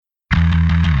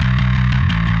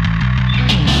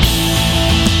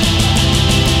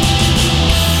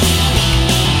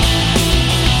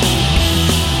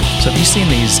seen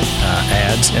these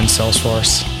ads in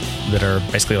Salesforce that are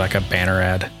basically like a banner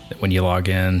ad that when you log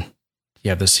in, you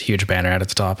have this huge banner ad at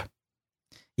the top?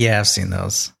 Yeah, I've seen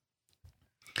those.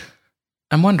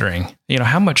 I'm wondering,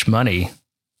 how much money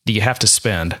do you have to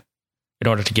spend in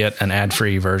order to get an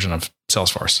ad-free version of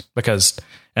Salesforce? Because,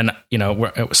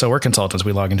 we're consultants.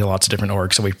 We log into lots of different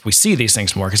orgs. So we see these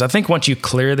things more. Because I think once you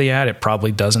clear the ad, it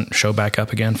probably doesn't show back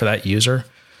up again for that user.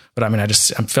 But I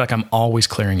feel like I'm always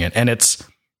clearing it. And it's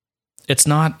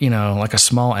not, like a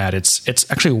small ad. It's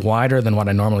actually wider than what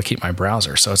I normally keep my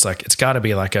browser. So it's got to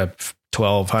be like a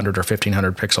 1200 or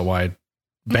 1500 pixel wide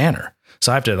banner.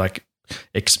 So I have to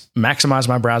maximize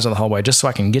my browser the whole way just so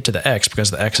I can get to the X,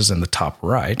 because the X is in the top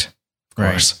right, of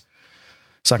course.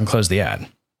 So I can close the ad.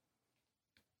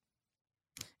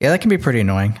 Yeah, that can be pretty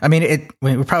annoying. I mean,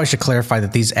 we probably should clarify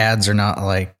that these ads are not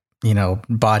like,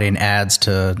 bought in ads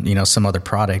to, some other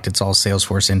product. It's all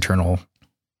Salesforce internal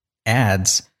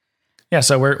ads. Yeah,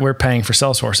 so we're paying for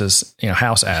Salesforce's,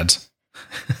 house ads.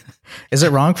 Is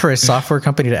it wrong for a software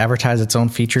company to advertise its own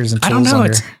features and tools? I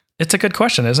don't know. It's a good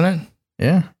question, isn't it?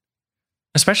 Yeah.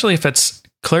 Especially if it's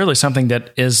clearly something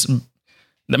that is,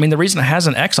 the reason it has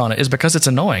an X on it is because it's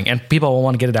annoying and people will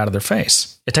want to get it out of their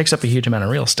face. It takes up a huge amount of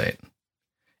real estate.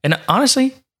 And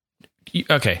honestly,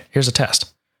 okay, here's a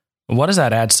test. What does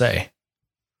that ad say?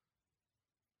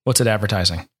 What's it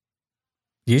advertising?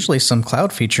 Usually some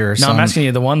cloud feature. No, I'm asking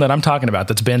you the one that I'm talking about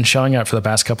that's been showing up for the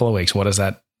past couple of weeks. What is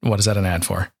that an ad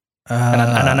for? And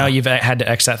I know you've had to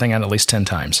X that thing out at least 10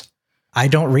 times. I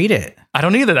don't read it. I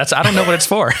don't either. I don't know what it's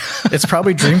for. It's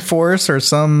probably Dreamforce or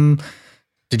some,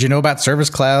 did you know about Service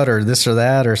Cloud or this or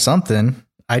that or something?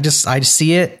 I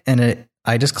see it and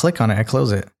I just click on it. I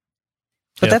close it.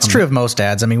 But that's true of most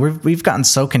ads. I mean, we've gotten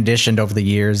so conditioned over the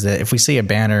years that if we see a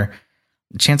banner,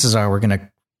 chances are we're going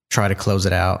to try to close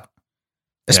it out.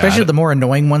 Especially the more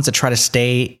annoying ones that try to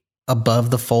stay above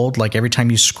the fold. Like every time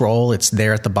you scroll, it's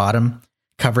there at the bottom,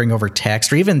 covering over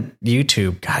text, or even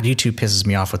YouTube. God, YouTube pisses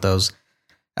me off with those.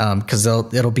 Because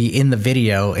it'll be in the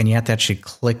video and you have to actually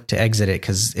click to exit it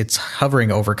because it's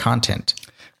hovering over content.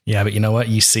 Yeah, but you know what?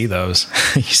 You see those.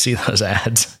 You see those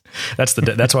ads. That's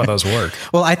why those work.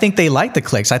 Well, I think they like the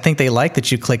clicks. I think they like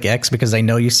that you click X because they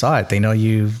know you saw it. They know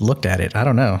you looked at it. I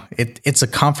don't know. It's a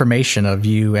confirmation of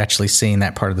you actually seeing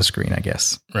that part of the screen, I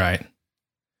guess. Right.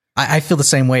 I feel the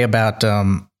same way about,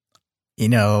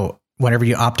 whenever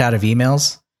you opt out of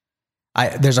emails.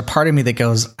 There's a part of me that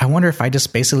goes, I wonder if I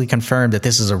just basically confirmed that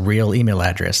this is a real email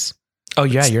address. Oh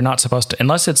yeah, you're not supposed to,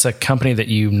 unless it's a company that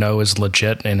is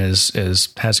legit and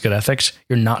has good ethics.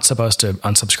 You're not supposed to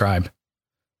unsubscribe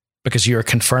because you're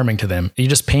confirming to them. You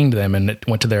just pinged them and it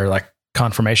went to their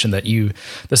confirmation that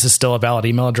this is still a valid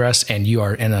email address and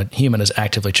a human is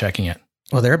actively checking it.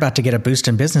 Well, they're about to get a boost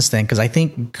in business then, because I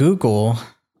think Google,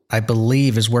 I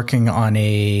believe, is working on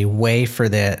a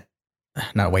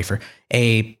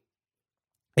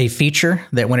feature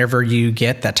that whenever you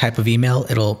get that type of email,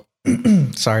 it'll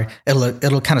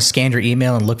it'll kind of scan your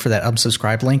email and look for that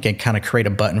unsubscribe link and kind of create a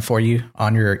button for you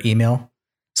on your email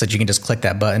so that you can just click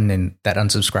that button and that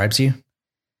unsubscribes you.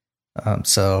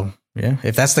 So yeah,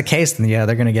 if that's the case, then yeah,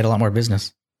 they're going to get a lot more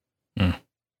business. Mm.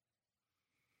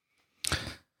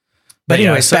 But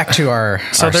anyways, back to our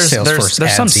Salesforce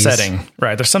there's some setting,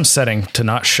 right? There's some setting to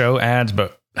not show ads,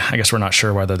 but I guess we're not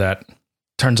sure whether that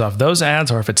turns off those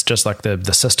ads or if it's just like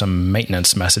the system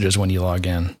maintenance messages when you log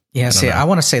in. Yeah, I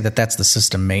want to say that that's the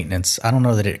system maintenance. I don't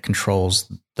know that it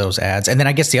controls those ads. And then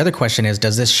I guess the other question is,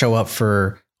 does this show up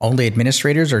for only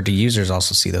administrators or do users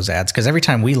also see those ads? Because every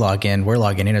time we log in, we're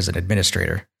logging in as an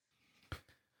administrator.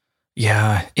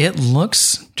 Yeah, it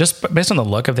looks, just based on the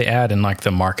look of the ad and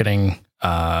the marketing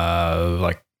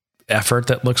effort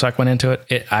that looks like went into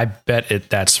it, I bet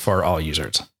that's for all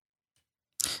users.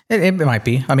 It might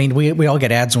be. I mean, we all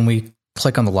get ads when we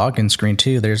click on the login screen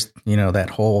too. There's, that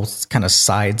whole kind of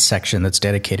side section that's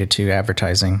dedicated to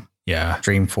advertising. Yeah.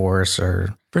 Dreamforce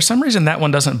or... For some reason, that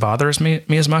one doesn't bother me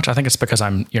as much. I think it's because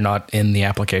you're not in the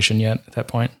application yet at that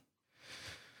point.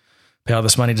 Pay all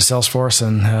this money to Salesforce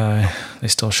and they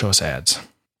still show us ads.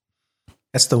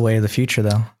 That's the way of the future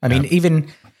though. I mean, even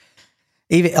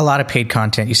a lot of paid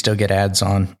content, you still get ads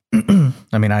on.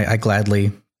 I mean, I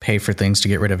gladly pay for things to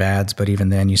get rid of ads, but even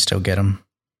then you still get them.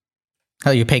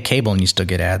 Hell, you pay cable and you still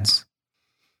get ads.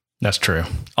 That's true.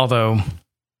 Although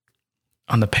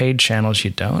on the paid channels, you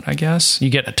don't, I guess.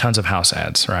 You get tons of house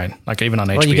ads, right? Like even on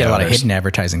HBO. Well, you get a lot of hidden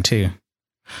advertising too.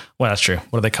 Well, that's true.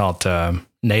 What do they call it?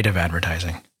 Native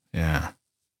advertising. Yeah.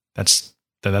 That's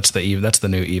the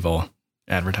new evil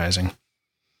advertising.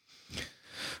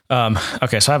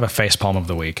 Okay. So I have a facepalm of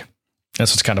the week.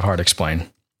 This is kind of hard to explain.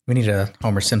 We need a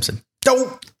Homer Simpson.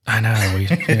 Don't. I know we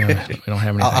don't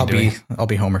have anything. I'll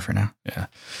be Homer for now. Yeah,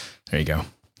 there you go.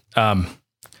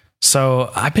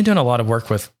 So I've been doing a lot of work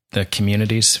with the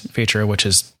communities feature, which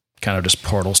is kind of just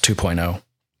Portals 2.0.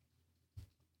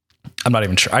 I'm not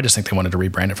even sure. I just think they wanted to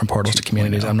rebrand it from Portals to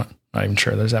communities. I'm not even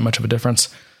sure there's that much of a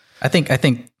difference. I think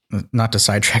not to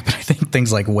sidetrack, but I think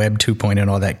things like Web 2.0 and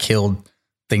all that killed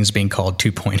things being called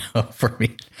 2.0 for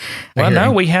me. Well,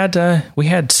 no, we had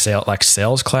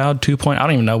Sales Cloud 2.0. I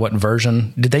don't even know what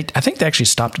version did they. I think they actually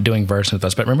stopped doing versions of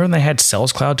those. But remember when they had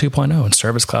Sales Cloud 2.0 and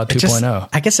Service Cloud 2.0?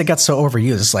 I guess it got so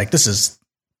overused. It's like this is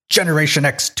Generation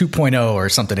X 2.0 or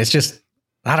something. It's just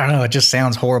I don't know. It just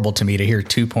sounds horrible to me to hear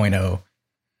 2.0.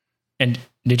 And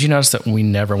did you notice that we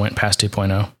never went past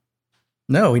 2.0?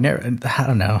 No, we never. I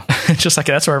don't know. It's just like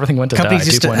that's where everything went to die.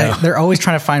 2.0. They're always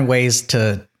trying to find ways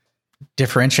to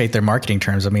differentiate their marketing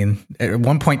terms. I mean, at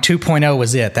one point 2.0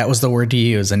 was it. That was the word to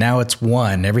use. And now it's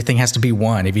 1. Everything has to be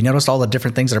 1. Have you noticed all the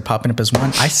different things that are popping up as 1?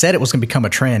 I said it was going to become a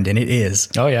trend, and it is.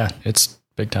 Oh, yeah. It's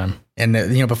big time. And,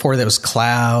 before that was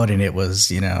cloud, and it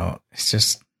was, it's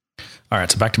just. All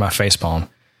right. So back to my facepalm.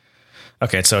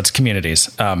 Okay. So it's communities.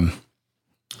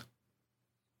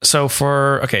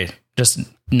 Just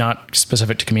not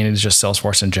specific to communities, just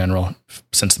Salesforce in general,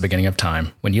 since the beginning of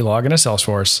time. When you log into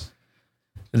Salesforce,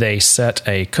 they set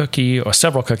a cookie or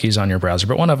several cookies on your browser,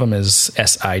 but one of them is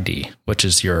SID, which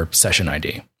is your session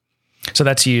ID. So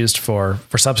that's used for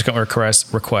subsequent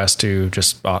requests to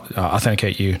just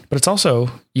authenticate you. But it's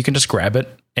also, you can just grab it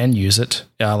and use it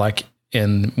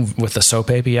with the SOAP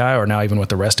API or now even with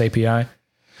the REST API. I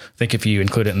think if you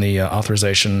include it in the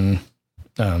authorization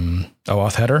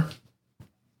OAuth header,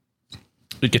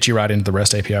 it gets you right into the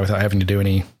REST API without having to do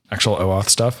any actual OAuth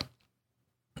stuff.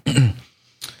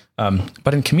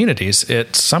 But in communities,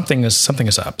 something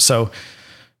is up. So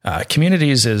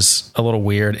communities is a little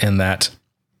weird in that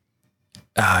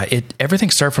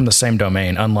everything's served from the same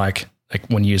domain. Unlike like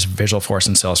when you use Visualforce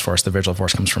and Salesforce, the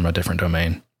Visualforce comes from a different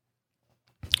domain,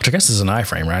 which I guess is an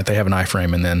iframe, right? They have an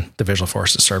iframe, and then the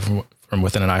Visualforce is served from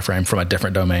within an iframe from a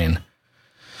different domain.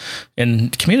 In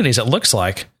communities, it looks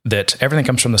like that everything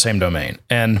comes from the same domain,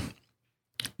 and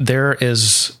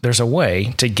there's a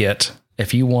way to get.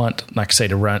 If you want, like say,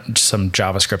 to run some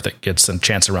JavaScript that gets a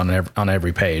chance to run on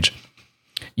every page,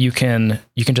 you can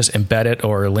just embed it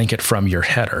or link it from your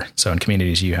header. So in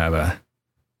communities, you have a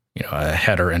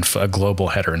header and a global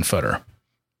header and footer,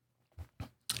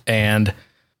 and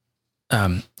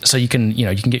so you can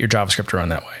get your JavaScript to run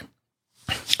that way.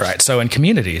 All right. So in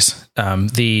communities,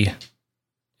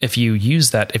 if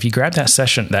you grab that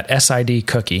session, that SID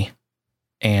cookie,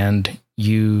 and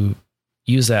you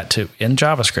use that in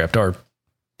JavaScript or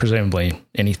presumably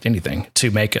anything to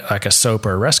make like a SOAP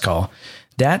or a REST call,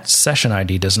 that session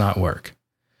ID does not work.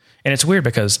 And it's weird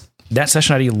because that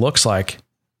session ID looks like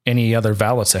any other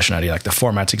valid session ID. Like the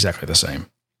format's exactly the same.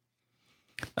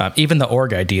 Even the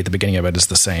org ID at the beginning of it is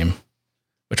the same,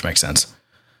 which makes sense.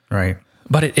 Right.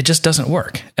 But it just doesn't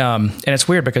work. And it's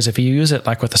weird because if you use it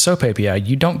like with the SOAP API,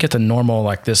 you don't get the normal,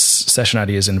 like this session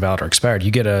ID is invalid or expired.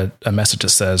 You get a message that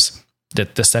says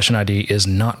that the session ID is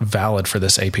not valid for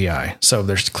this API. So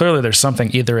there's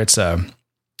something, either it's a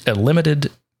limited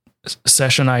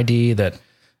session ID that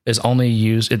is only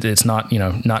used, it's not,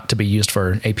 not to be used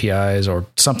for APIs, or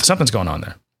something's going on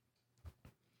there.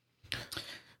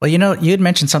 Well, you had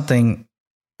mentioned something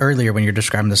earlier when you're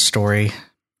describing this story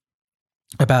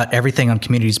about everything on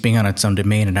communities being on its own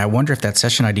domain. And I wonder if that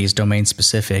session ID is domain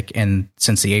specific. And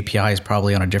since the API is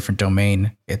probably on a different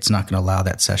domain, it's not going to allow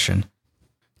that session.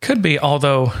 Could be,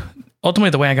 although ultimately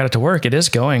the way I got it to work, it is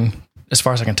going, as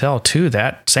far as I can tell, to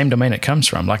that same domain it comes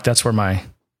from. Like that's where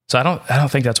so I don't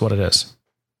think that's what it is.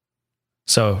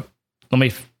 So let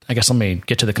me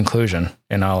get to the conclusion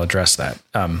and I'll address that.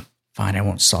 Fine, I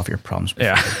won't solve your problems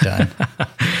before they're done.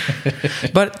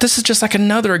 But this is just like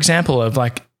another example of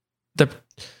like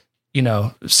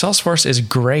Salesforce is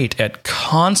great at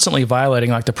constantly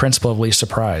violating like the principle of least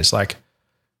surprise. Like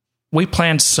we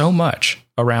planned so much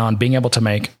around being able to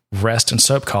make REST and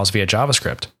SOAP calls via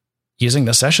JavaScript using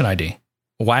the session ID.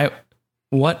 What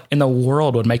in the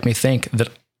world would make me think that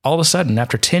all of a sudden,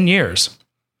 after 10 years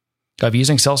of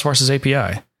using Salesforce's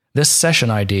API, this session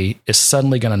ID is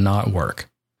suddenly going to not work?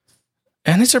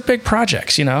 And these are big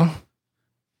projects,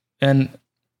 And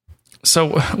so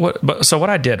what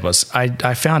I did was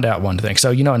I found out one thing.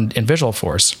 So, in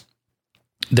Visualforce,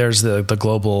 there's the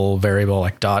global variable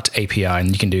like .api,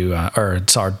 and you can do, or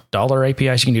it's our dollar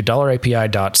APIs. You can do $API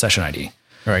 .session ID.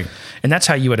 Right. And that's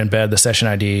how you would embed the session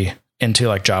ID into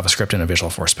like JavaScript in a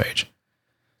Visualforce page.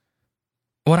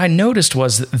 What I noticed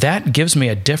was that gives me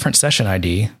a different session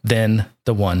ID than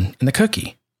the one in the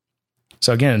cookie.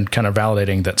 So again, kind of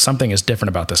validating that something is different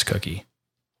about this cookie.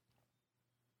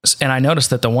 And I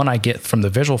noticed that the one I get from the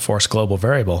Visualforce global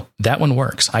variable, that one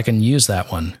works. I can use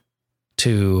that one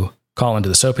to call into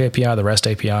the SOAP API, the REST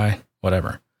API,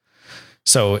 whatever.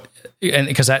 So,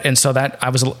 so that I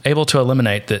was able to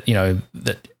eliminate that,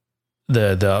 that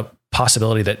the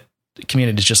possibility that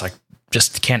communities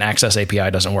just can't access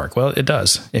API doesn't work. Well, it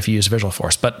does if you use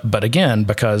Visualforce, but again,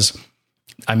 because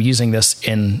I'm using this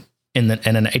in an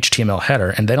HTML header,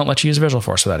 and they don't let you use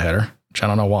Visualforce for that header, which I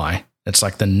don't know why. It's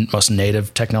like the most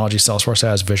native technology Salesforce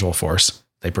has, Visualforce.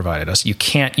 They provided us. You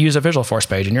can't use a Visualforce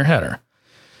page in your header.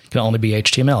 It can only be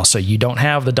HTML. So you don't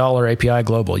have the $API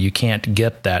global. You can't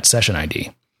get that session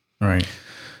ID. Right.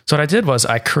 So what I did was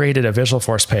I created a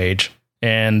Visualforce page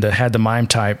and had the MIME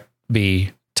type be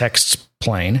text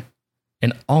plain.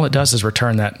 And all it does is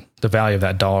return the value of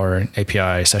that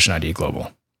 $API session ID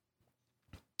global.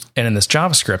 And in this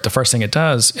JavaScript, the first thing it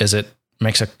does is it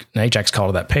makes an AJAX call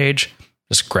to that page,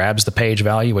 just grabs the page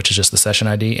value, which is just the session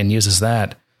ID, and uses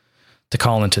that to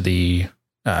call into the,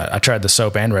 I tried the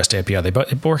SOAP and REST API.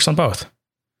 It works on both.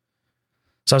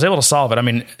 So I was able to solve it. I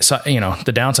mean, so,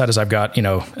 the downside is I've got,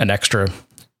 an extra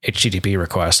HTTP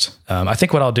request. I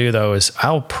think what I'll do though is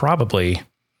I'll probably,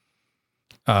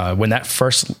 I'll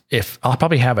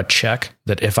probably have a check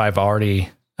that if I've already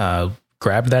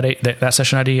grabbed that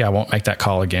session ID, I won't make that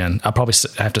call again. I'll probably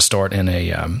have to store it in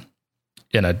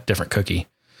a different cookie,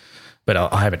 but I'll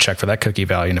have it check for that cookie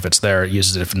value. And if it's there, it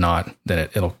uses it. If not, then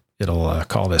it'll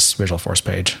call this Visualforce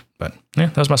page. But yeah,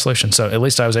 that was my solution. So at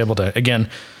least I was able to, again,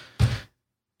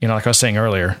 like I was saying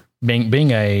earlier,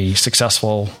 being a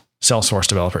successful Salesforce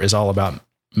developer is all about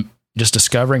just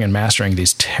discovering and mastering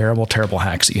these terrible, terrible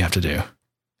hacks that you have to do.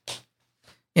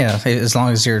 Yeah, as long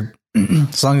as you're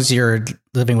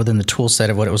living within the tool set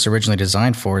of what it was originally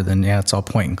designed for, then yeah, it's all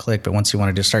point and click. But once you want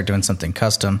to just start doing something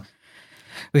custom,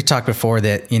 we've talked before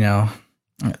that,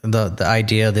 the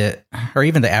idea that, or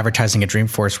even the advertising at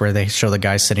Dreamforce where they show the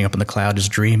guys sitting up in the cloud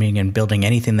just dreaming and building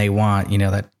anything they want,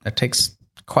 that takes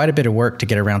quite a bit of work to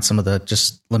get around some of the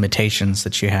just limitations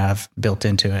that you have built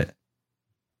into it.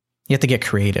 You have to get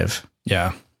creative.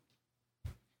 Yeah.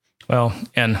 Well,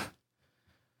 and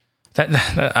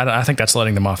I think that's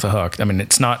letting them off the hook. I mean,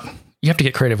 it's not, you have to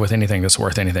get creative with anything that's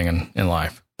worth anything in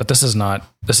life, but this is not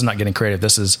getting creative.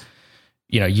 This is,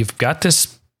 you've got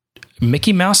this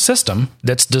Mickey Mouse system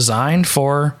that's designed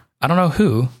for, I don't know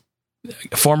who,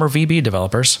 former VB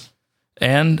developers.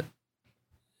 And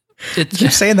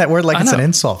you're saying that word like it's an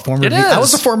insult. I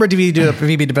was a former VB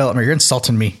developer. You're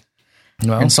insulting me.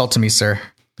 Well, you're insulting me, sir.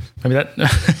 Maybe that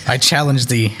I challenge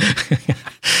thee.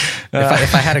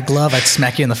 If I had a glove, I'd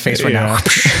smack you in the face right now.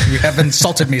 You have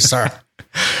insulted me, sir.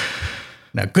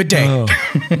 Now, good day. Oh.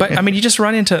 But I mean, you just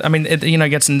run into. I mean,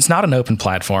 it's not an open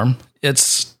platform.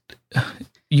 It's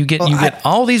you get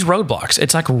all these roadblocks.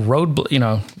 It's like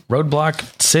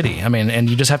roadblock city. I mean, and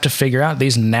you just have to figure out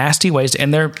these nasty ways,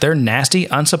 and they're nasty,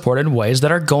 unsupported ways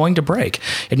that are going to break.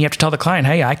 And you have to tell the client,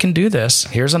 "Hey, I can do this.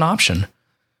 Here's an option."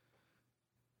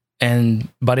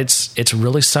 But it's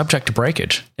really subject to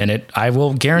breakage, and I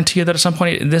will guarantee you that at some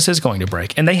point this is going to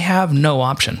break, and they have no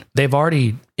option. They've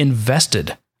already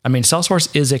invested. I mean,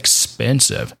 Salesforce is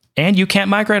expensive, and you can't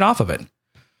migrate off of it.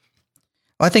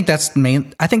 Well, I think that's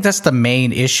the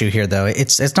main issue here, though.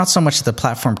 It's not so much that the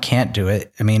platform can't do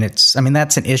it. I mean, that's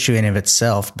an issue in of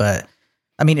itself. But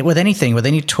I mean, with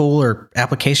any tool or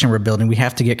application we're building, we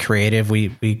have to get creative.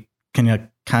 We can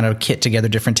kind of kit together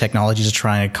different technologies to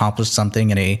try and accomplish something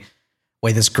in a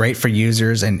way that's great for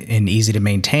users and easy to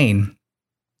maintain.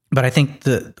 But I think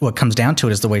what comes down to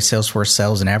it is the way Salesforce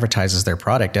sells and advertises their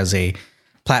product as a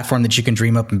platform that you can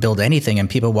dream up and build anything. And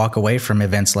people walk away from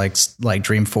events like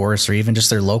Dreamforce or even just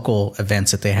their local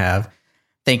events that they have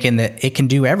thinking that it can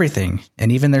do everything.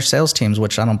 And even their sales teams,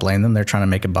 which I don't blame them, they're trying to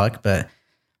make a buck, but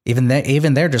even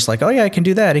they're just like, oh yeah, it can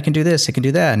do that. It can do this. It can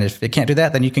do that. And if it can't do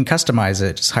that, then you can customize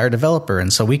it. Just hire a developer.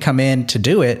 And so we come in to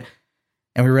do it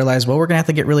and we realize, well, we're going to have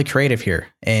to get really creative here.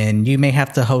 And you may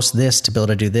have to host this to be able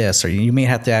to do this, or you may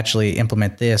have to actually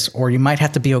implement this, or you might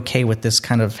have to be okay with this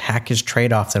kind of hackish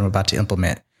trade-off that I'm about to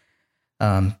implement.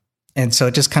 And so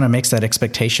it just kind of makes that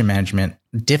expectation management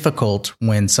difficult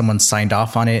when someone signed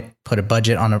off on it, put a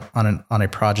budget on a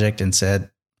project and said,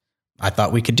 I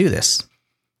thought we could do this.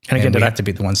 And again, we have to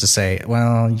be the ones to say,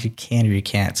 well, you can or you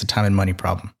can't. It's a time and money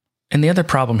problem. And the other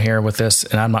problem here with this,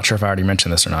 and I'm not sure if I already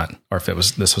mentioned this or not, or if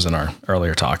this was in our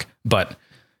earlier talk, but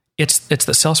it's that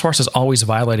Salesforce is always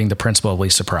violating the principle of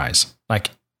least surprise.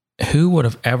 Like, who would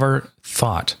have ever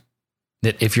thought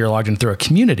that if you're logged in through a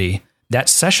community, that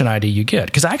session ID you get?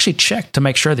 Because I actually checked to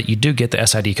make sure that you do get the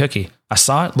SID cookie. I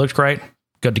saw it, looked great,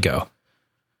 good to go.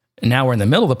 And now we're in the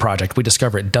middle of the project. We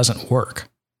discover it doesn't work.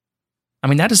 I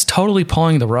mean, that is totally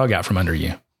pulling the rug out from under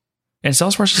you. And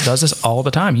Salesforce just does this all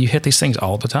the time. You hit these things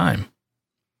all the time.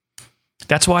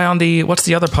 That's why on what's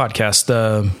the other podcast?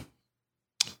 The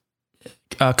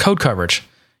Code Coverage.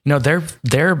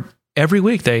 They're every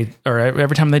week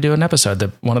every time they do an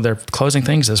episode, one of their closing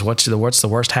things is what's the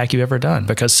worst hack you've ever done?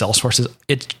 Because Salesforce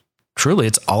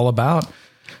it's all about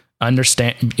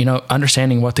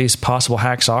understanding what these possible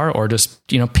hacks are, or just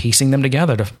piecing them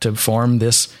together to form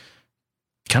this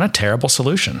kind of terrible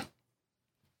solution.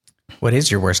 What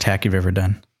is your worst hack you've ever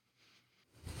done?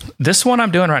 This one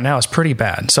I'm doing right now is pretty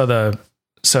bad. So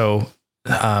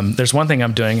there's one thing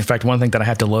I'm doing. In fact, one thing that I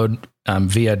have to load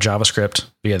via JavaScript,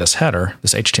 via this header,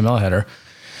 this HTML header,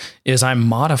 is I'm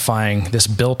modifying this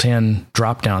built-in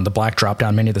dropdown, the black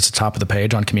dropdown menu that's at the top of the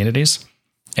page on Communities.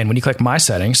 And when you click My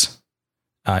Settings,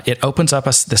 it opens up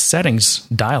the settings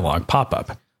dialog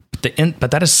pop-up.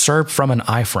 But that is served from an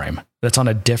iframe that's on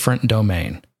a different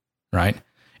domain, right?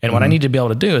 And what I need to be able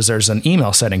to do is there's an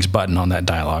email settings button on that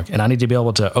dialog, and I need to be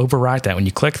able to overwrite that. When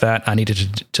you click that, I need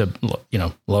to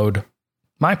load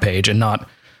my page and not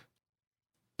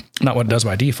what it does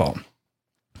by default.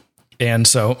 And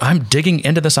so I'm digging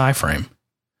into this iframe.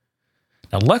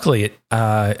 Now, luckily,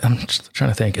 I'm just trying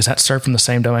to think, is that served from the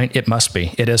same domain? It must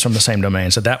be. It is from the same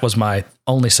domain. So that was my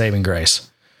only saving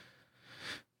grace.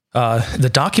 The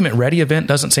document ready event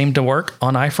doesn't seem to work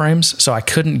on iframes, so I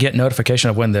couldn't get notification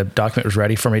of when the document was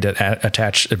ready for me to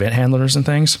attach event handlers and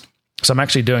things. So I'm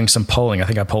actually doing some polling. I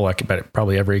think I poll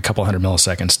probably every couple hundred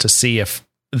milliseconds to see if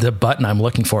the button I'm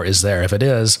looking for is there. If it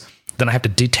is, then I have to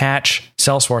detach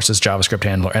Salesforce's JavaScript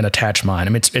handler and attach mine. I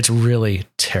mean, it's really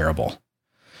terrible.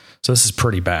 So this is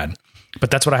pretty bad. But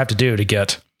that's what I have to do to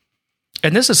get.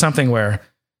 And this is something where,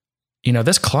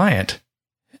 this client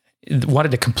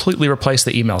wanted to completely replace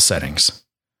the email settings.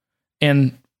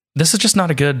 And this is just not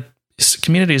a good,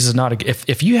 Communities is not a,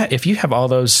 if you have all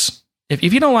those,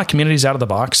 if you don't like Communities out of the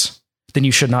box, then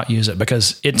you should not use it,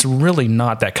 because it's really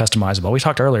not that customizable. We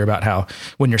talked earlier about how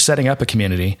when you're setting up a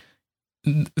community,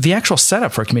 the actual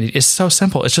setup for a community is so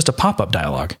simple. It's just a pop-up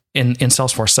dialog in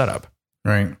Salesforce setup.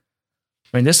 Right.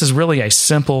 I mean, this is really a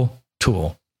simple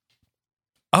tool.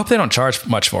 I hope they don't charge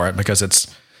much for it, because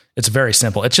it's very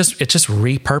simple. It's just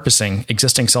repurposing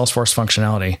existing Salesforce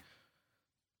functionality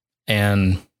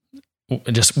and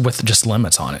just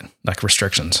limits on it, like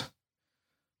restrictions.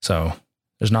 So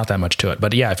there's not that much to it.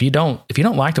 But yeah, if you don't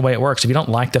like the way it works, if you don't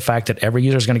like the fact that every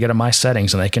user is going to get a My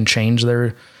Settings and they can change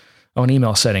their own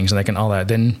email settings and they can all that,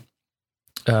 then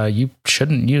you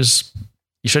shouldn't use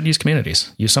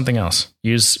Communities. Use something else.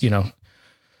 Use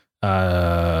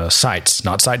sites,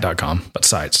 not site.com, but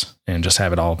sites, and just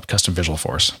have it all custom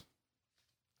Visualforce.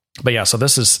 But yeah, so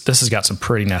this has got some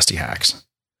pretty nasty hacks.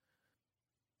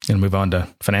 Gonna move on to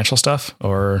financial stuff,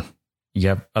 or you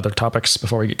have other topics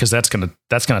before we get, because that's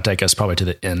gonna take us probably to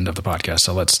the end of the podcast.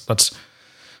 So let's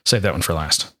save that one for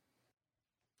last.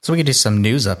 So we can do some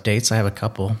news updates. I have a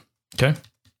couple. Okay.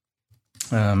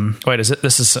 Wait,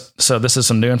 this is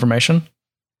some new information?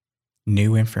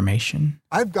 New information?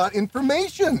 I've got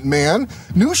information, man.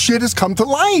 New shit has come to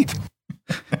light.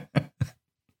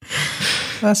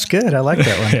 That's good. I like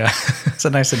that one. Yeah. It's a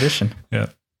nice addition. Yeah.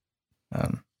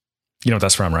 You know what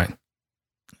that's from, right?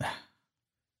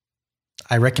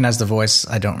 I recognize the voice.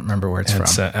 I don't remember where it's from.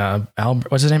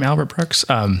 What's his name? Albert Brooks?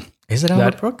 Is it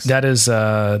Albert Brooks? That is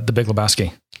The Big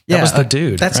Lebowski. Yeah, that was the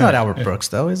dude. That's not Albert Brooks,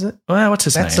 though, is it? Well, what's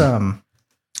his name?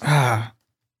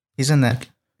 He's in that.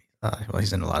 Well,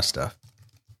 he's in a lot of stuff.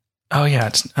 Oh yeah,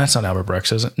 that's not Albert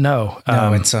Brooks, is it? No,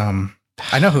 it's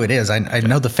I know who it is. I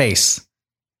know the face.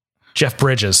 Jeff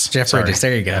Bridges. Bridges.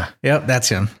 There you go. Yeah. Yep, that's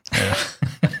him.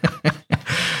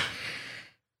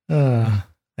 Yeah.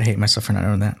 I hate myself for not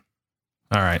knowing that.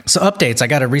 All right. So updates. I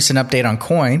got a recent update on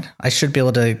Coin. I should be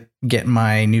able to get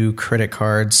my new credit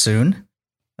card soon.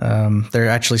 They're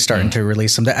actually starting to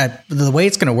release them. The way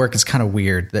it's going to work is kind of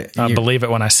weird. I believe it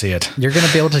when I see it. You're going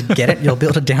to be able to get it. You'll be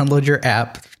able to download your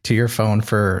app to your phone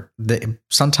for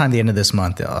sometime the end of this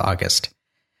month, August.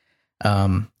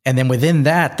 And then within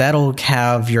that, that'll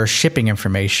have your shipping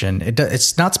information.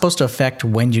 It's not supposed to affect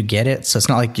when you get it. So it's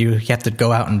not like you have to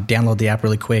go out and download the app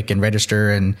really quick and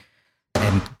register and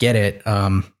get it.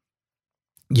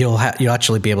 You'll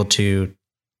actually be able to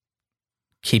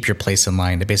keep your place in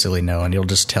line to basically know, and it'll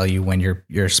just tell you when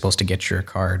you're supposed to get your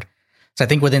card. So I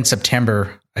think within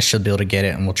September, I should be able to get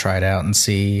it, and we'll try it out and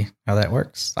see how that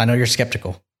works. I know you're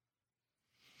skeptical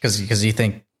because you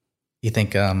think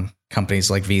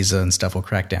companies like Visa and stuff will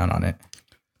crack down on it.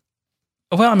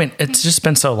 Well, I mean, it's just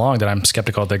been so long that I'm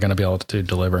skeptical they're going to be able to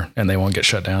deliver and they won't get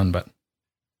shut down. But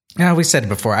yeah, we said it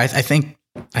before. I think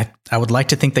I would like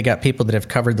to think they got people that have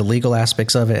covered the legal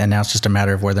aspects of it, and now it's just a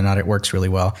matter of whether or not it works really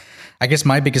well. I guess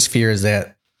my biggest fear is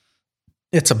that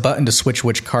it's a button to switch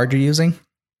which card you're using.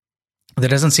 There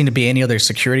doesn't seem to be any other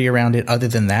security around it other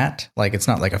than that. Like, it's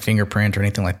not like a fingerprint or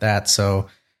anything like that. So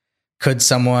could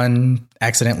someone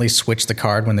accidentally switch the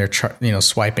card when they're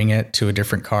swiping it to a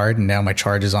different card, and now my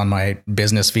charge is on my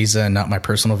business Visa and not my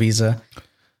personal Visa?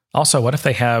 Also, what if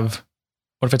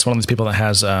it's one of these people that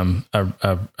has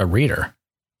a reader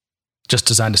just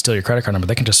designed to steal your credit card number?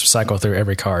 They can just cycle through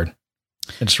every card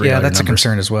and just read all your that's a numbers.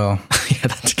 concern as well. Yeah,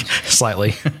 that's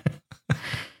slightly.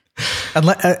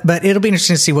 But it'll be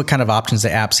interesting to see what kind of options the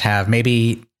apps have.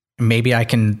 Maybe I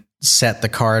can set the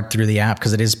card through the app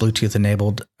because it is Bluetooth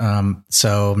enabled.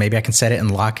 So maybe I can set it and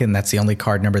lock it, and that's the only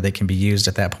card number that can be used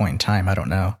at that point in time. I don't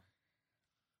know.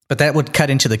 But that would cut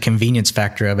into the convenience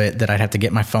factor of it, that I'd have to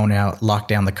get my phone out, lock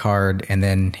down the card, and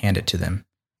then hand it to them.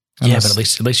 Yeah, but at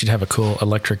least you'd have a cool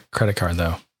electric credit card,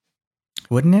 though.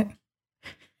 Wouldn't it?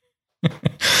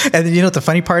 And then, you know what the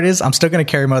funny part is? I'm still going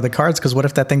to carry my other cards, because what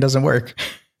if that thing doesn't work?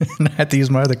 And I have to use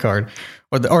my other card.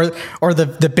 Or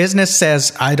the business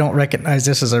says, I don't recognize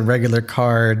this as a regular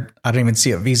card. I don't even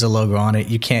see a Visa logo on it.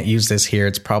 You can't use this here.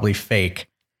 It's probably fake.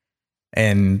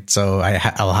 And so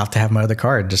I'll have to have my other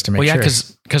card just to make sure. Well, yeah,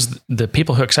 because the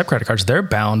people who accept credit cards, they're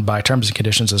bound by terms and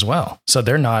conditions as well. So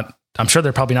they're not. I'm sure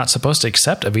they're probably not supposed to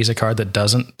accept a Visa card that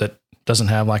doesn't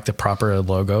have like the proper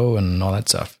logo and all that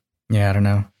stuff. Yeah, I don't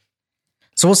know.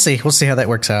 So we'll see. We'll see how that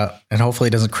works out, and hopefully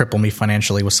it doesn't cripple me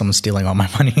financially with someone stealing all my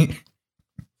money.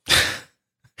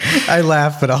 I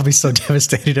laugh, but I'll be so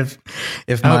devastated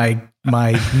if my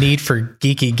need for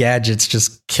geeky gadgets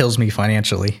just kills me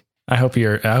financially. I hope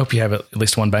you have at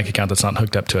least one bank account that's not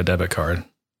hooked up to a debit card.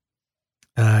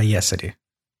 Yes, I do.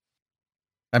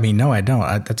 I mean, no, I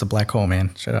don't. That's a black hole,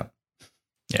 man. Shut up.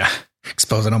 Yeah.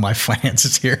 Exposing all my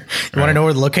finances here. You want to know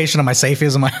where the location of my safe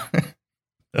is? All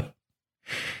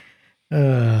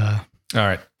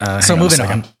right. So moving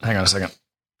on. Hang on a second.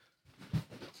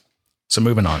 So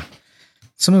moving on.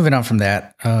 From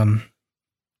that,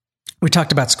 we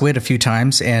talked about Squid a few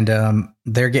times, and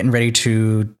they're getting ready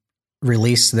to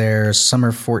release their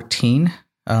Summer 14.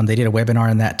 They did a webinar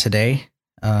on that today.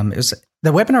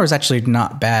 The webinar was actually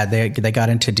not bad. They got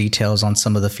into details on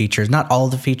some of the features, not all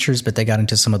of the features, but they got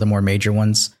into some of the more major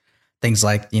ones. Things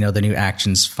like, the new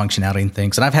actions functionality and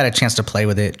things. And I've had a chance to play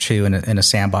with it too in a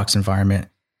sandbox environment.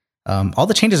 All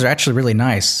the changes are actually really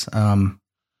nice.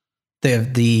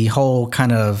 The whole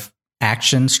kind of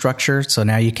action structure. So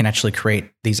now you can actually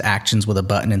create these actions with a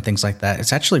button and things like that.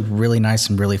 It's actually really nice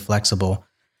and really flexible.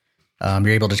 You're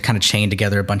able to kind of chain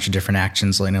together a bunch of different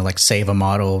actions, like save a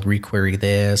model, requery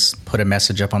this, put a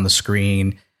message up on the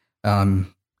screen,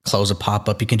 close a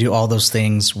pop-up. You can do all those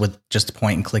things with just a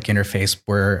point and click interface,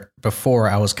 where before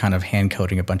I was kind of hand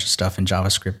coding a bunch of stuff in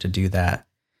JavaScript to do that.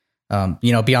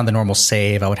 Beyond the normal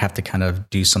save, I would have to kind of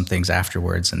do some things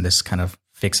afterwards, and this kind of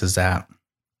fixes that.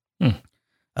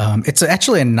 It's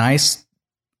actually a nice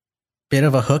bit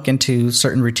of a hook into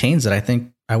certain routines that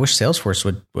I wish Salesforce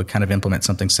would kind of implement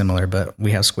something similar, but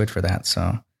we have Squid for that.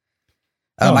 So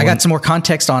I got some more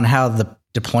context on how the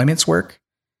deployments work.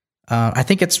 I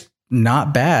think it's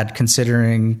not bad,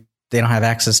 considering they don't have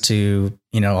access to,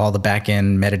 all the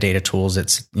back-end metadata tools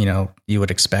it's, you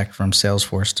would expect from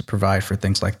Salesforce to provide for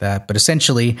things like that. But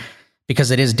essentially,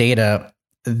 because it is data,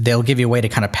 they'll give you a way to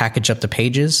kind of package up the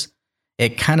pages.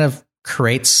 It kind of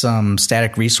creates some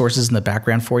static resources in the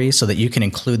background for you so that you can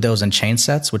include those in chain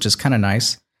sets, which is kind of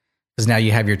nice, because now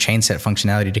you have your chain set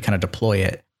functionality to kind of deploy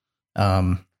it.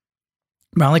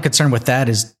 My only concern with that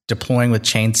is deploying with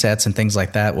chain sets and things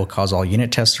like that will cause all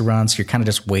unit tests to run. So you're kind of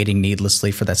just waiting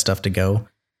needlessly for that stuff to go.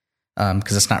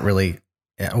 Because it's not really,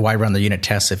 why run the unit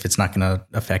tests if it's not going to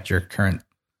affect your current,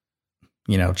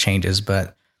 changes.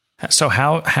 But so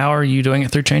how are you doing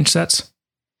it through change sets?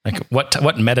 Like what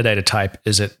metadata type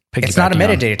is it piggybacking on? It's not a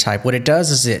metadata type. What it does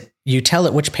is you tell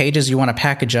it which pages you want to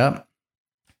package up,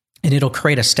 and it'll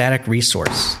create a static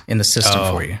resource in the system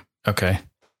for you. Okay.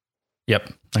 Yep.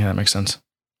 I think that makes sense.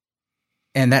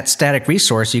 And that static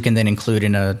resource you can then include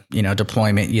in a,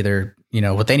 deployment, either,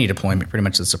 with any deployment pretty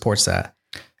much that supports that.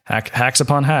 Hacks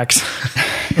upon hacks.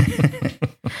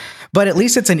 But at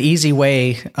least it's an easy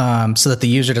way so that the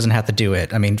user doesn't have to do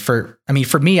it. I mean, for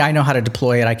me, I know how to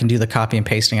deploy it. I can do the copy and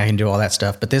pasting. I can do all that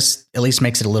stuff. But this at least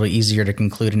makes it a little easier to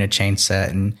conclude in a chain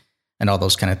set and all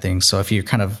those kind of things. So if you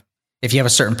have a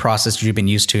certain process you've been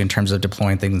used to in terms of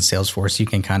deploying things in Salesforce, you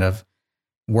can kind of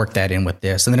work that in with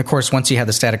this. And then, of course, once you have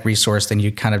the static resource, then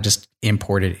you kind of just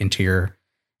import it into your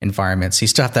environment. So you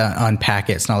still have to unpack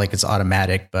it. It's not like it's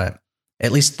automatic, but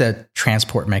at least the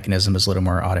transport mechanism is a little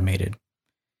more automated.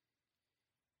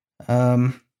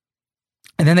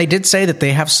 And then they did say that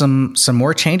they have some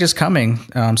more changes coming,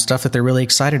 stuff that they're really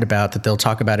excited about that they'll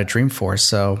talk about at Dreamforce.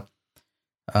 So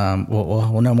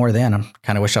we'll know more then. I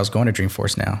kind of wish I was going to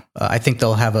Dreamforce now. I think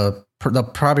they'll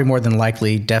probably more than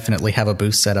likely definitely have a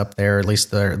booth set up there. Or at least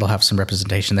they'll have some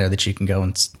representation there that you can go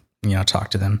and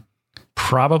talk to them.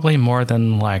 Probably more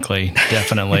than likely,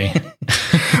 definitely.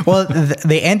 Well,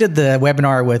 they ended the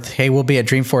webinar with, "Hey, we'll be at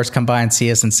Dreamforce. Come by and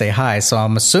see us and say hi." So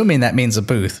I'm assuming that means a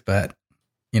booth, but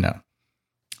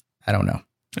I don't know.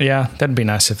 Yeah, that'd be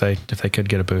nice if they could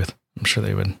get a booth. I'm sure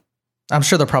they would. I'm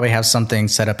sure they'll probably have something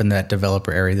set up in that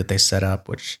developer area that they set up,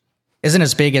 which isn't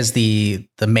as big as the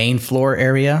main floor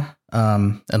area,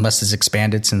 unless it's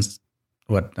expanded since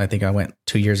I think I went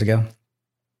 2 years ago.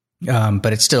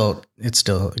 But it's still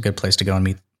a good place to go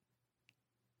and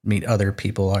meet other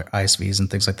people, ISVs and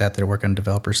things like that are working on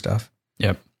developer stuff.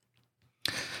 Yep.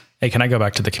 Hey, can I go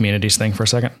back to the communities thing for a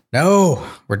second? No,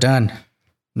 we're done.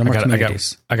 No more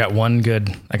communities. I got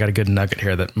a good nugget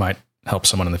here that might help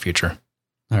someone in the future.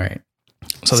 All right.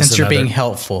 So since you're being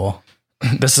helpful,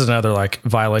 this is another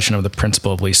violation of the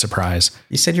principle of least surprise.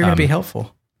 You said you're going to be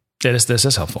helpful. This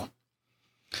is helpful.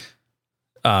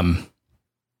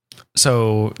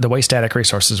 So the way static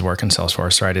resources work in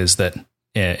Salesforce, right, is that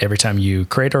every time you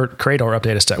create or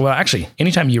update a static, well, actually,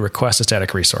 anytime you request a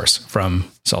static resource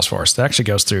from Salesforce, that actually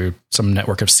goes through some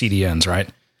network of CDNs, right?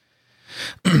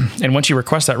 And once you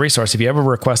request that resource, if you ever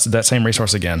requested that same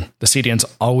resource again, the CDN's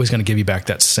always going to give you back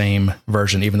that same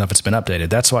version, even though if it's been updated.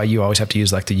 That's why you always have to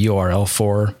use the URL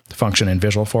for function in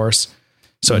Visualforce.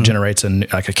 So it generates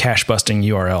a cache busting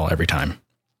URL every time.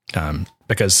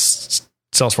 Because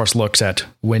Salesforce looks at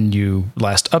when you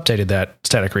last updated that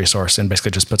static resource and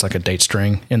basically just puts a date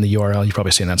string in the URL. You've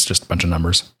probably seen that's just a bunch of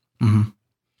numbers. Mm-hmm.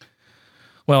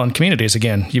 Well, in communities,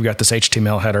 again, you've got this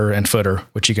HTML header and footer,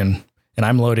 which you can... And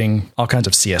I'm loading all kinds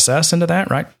of CSS into that,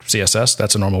 right? CSS,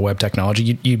 that's a normal web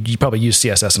technology. You probably use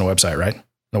CSS in a website, right? In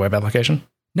a web application?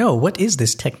 No, what is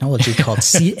this technology called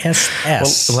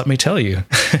CSS? Well, let me tell you.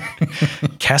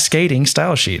 Cascading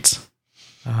style sheets.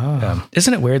 Oh.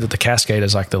 Isn't it weird that the cascade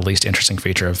is the least interesting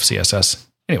feature of CSS?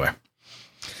 Anyway.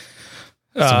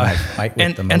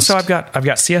 And so I've got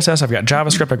CSS, I've got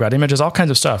JavaScript, I've got images, all kinds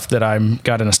of stuff that I've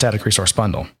got in a static resource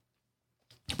bundle.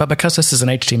 But because this is an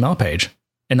HTML page,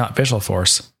 and not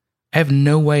Visualforce, I have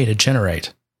no way to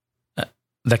generate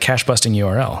the cache busting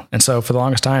URL. And so for the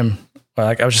longest time,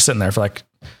 I was just sitting there for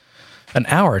an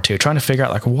hour or two trying to figure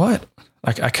out what,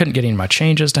 I couldn't get any of my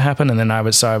changes to happen. And then I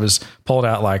was pulled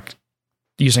out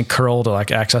using curl to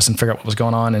access and figure out what was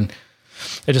going on. And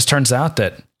it just turns out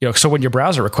that, so when your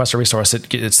browser requests a resource,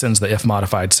 it sends the if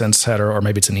modified sense header, or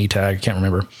maybe it's an e tag, I can't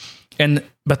remember.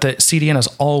 But the CDN is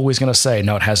always going to say,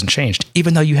 no, it hasn't changed,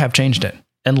 even though you have changed it.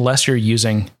 Unless you're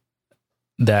using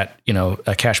that,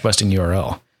 a cache busting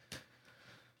URL.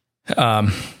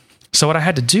 So what I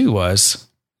had to do was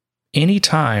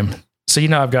anytime,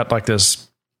 I've got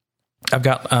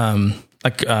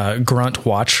grunt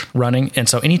watch running. And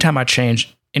so anytime I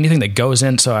change anything that goes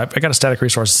in, so I got a static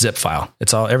resource zip file.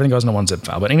 Everything goes into one zip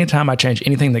file. But anytime I change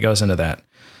anything that goes into that,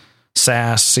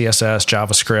 Sass, CSS,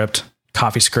 JavaScript,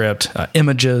 CoffeeScript,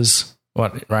 images,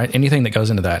 right? Anything that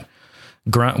goes into that,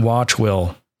 Grunt Watch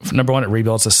will, number one, it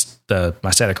rebuilds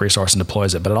my static resource and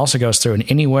deploys it, but it also goes through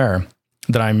and anywhere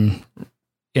that I'm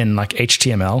in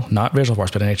HTML, not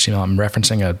Visualforce, but in HTML, I'm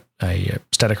referencing a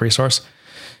static resource.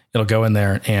 It'll go in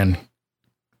there and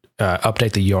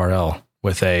update the URL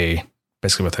with the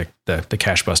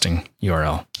cache busting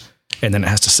URL. And then it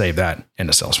has to save that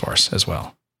into Salesforce as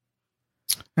well.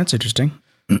 That's interesting.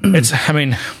 I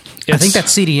think that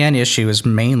CDN issue is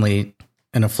mainly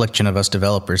an affliction of us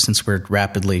developers, since we're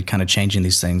rapidly kind of changing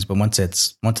these things. But once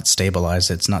it's stabilized,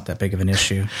 it's not that big of an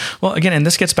issue. Well, again, and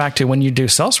this gets back to when you do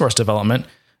Salesforce development,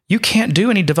 you can't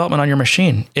do any development on your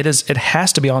machine. It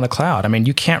has to be on the cloud.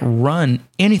 You can't run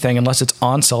anything unless it's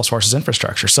on Salesforce's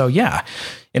infrastructure. So yeah,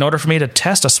 in order for me to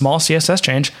test a small CSS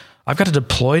change, I've got to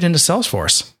deploy it into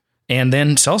Salesforce. And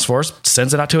then Salesforce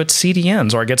sends it out to its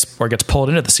CDNs, or it gets pulled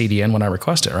into the CDN when I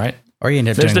request it, right? Or you end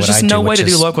up doing what I do. There's just no way to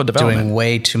do local development. Doing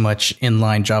way too much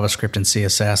inline JavaScript and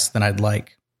CSS than I'd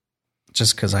like,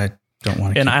 just because I don't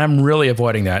want to. And I'm really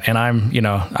avoiding that. And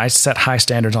I set high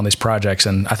standards on these projects,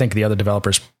 and I think the other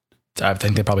developers, I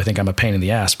think they probably think I'm a pain in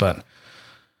the ass, but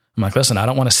I'm listen, I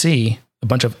don't want to see a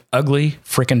bunch of ugly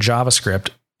freaking JavaScript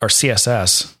or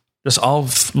CSS just all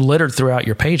littered throughout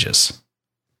your pages.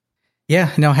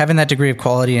 Yeah, no, having that degree of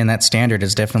quality and that standard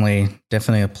is definitely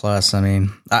a plus.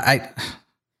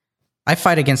 I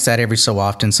fight against that every so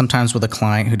often, sometimes with a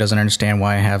client who doesn't understand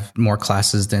why I have more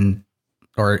classes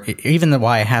or even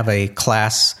why I have a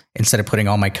class instead of putting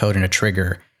all my code in a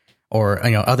trigger. or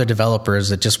other developers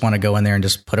that just want to go in there and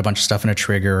just put a bunch of stuff in a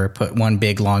trigger or put one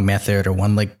big long method or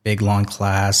one like big long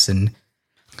class. And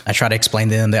I try to explain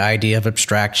to them the idea of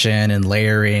abstraction and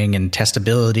layering and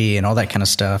testability and all that kind of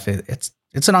stuff. It's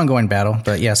an ongoing battle,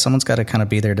 but yeah, someone's got to kind of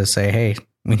be there to say, hey,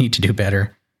 we need to do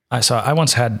better. I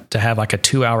once had to have like a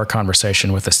 2-hour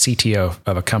conversation with the CTO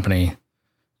of a company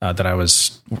that I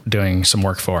was doing some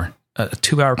work for. A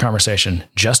 2-hour conversation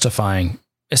justifying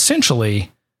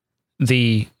essentially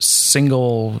the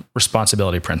single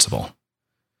responsibility principle.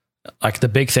 Like the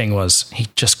big thing was he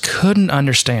just couldn't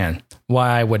understand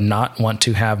why I would not want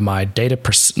to have my data,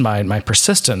 my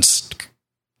persistence,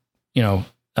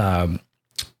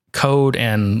 code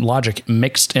and logic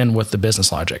mixed in with the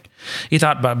business logic. He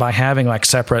thought by having like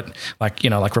separate, like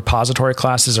repository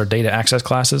classes or data access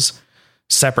classes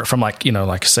separate from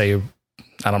say, I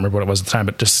don't remember what it was at the time,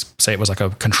 but just say it was like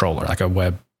a controller, like a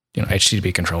web,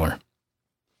 HTTP controller.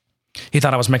 He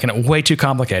thought I was making it way too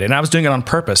complicated, and I was doing it on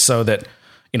purpose so that,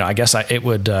 I guess it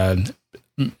would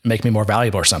make me more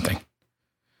valuable or something.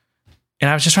 And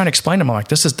I was just trying to explain to him, like,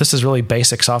 this is really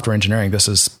basic software engineering. This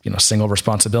is, single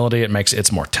responsibility.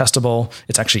 It's more testable.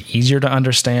 It's actually easier to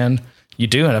understand. You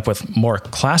do end up with more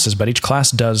classes, but each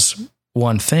class does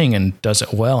one thing and does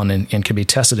it well and can be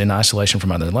tested in isolation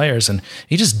from other layers. And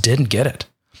he just didn't get it.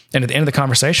 And at the end of the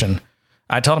conversation,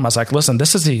 I told him, I was like, listen,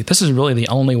 this is really the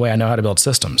only way I know how to build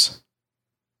systems.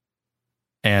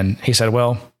 And he said,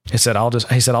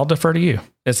 I'll defer to you.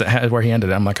 Is where he ended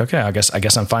it. I'm like, okay, I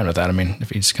guess I'm fine with that. I mean,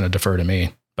 if he's going to defer to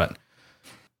me, but.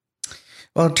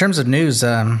 Well, in terms of news,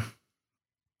 the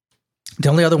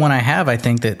only other one I have, I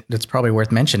think that's probably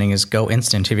worth mentioning is Go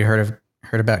Instant. Have you heard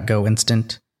about Go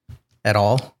Instant at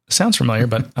all? Sounds familiar,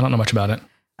 but I don't know much about it.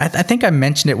 I think I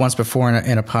mentioned it once before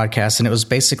in a podcast, and it was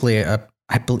basically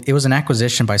it was an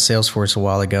acquisition by Salesforce a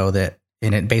while ago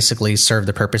and it basically served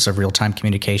the purpose of real-time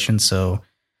communication. So,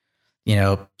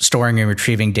 storing and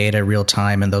retrieving data real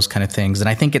time and those kind of things. And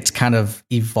I think it's kind of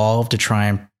evolved to try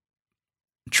and,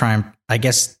 I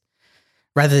guess,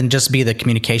 rather than just be the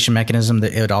communication mechanism,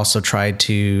 that it also tried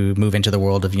to move into the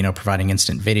world of, providing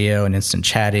instant video and instant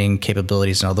chatting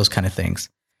capabilities and all those kind of things.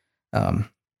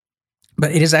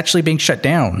 But it is actually being shut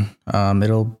down.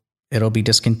 It'll be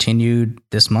discontinued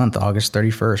this month, August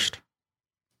 31st.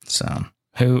 So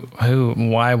how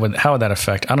would that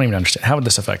affect? I don't even understand. How would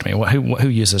this affect me? Who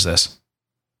uses this?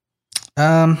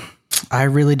 I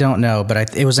really don't know,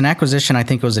 but it was an acquisition. I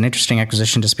think it was an interesting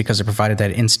acquisition just because it provided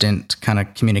that instant kind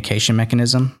of communication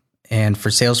mechanism. And for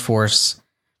Salesforce,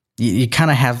 you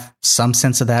kind of have some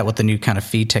sense of that with the new kind of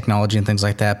feed technology and things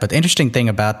like that. But the interesting thing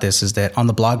about this is that on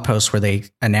the blog post where they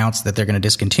announced that they're going to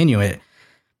discontinue it,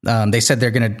 they said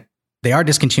they are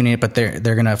discontinuing it, but they're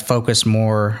going to focus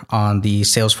more on the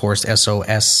Salesforce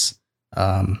SOS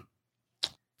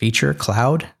feature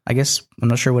cloud, I guess. I'm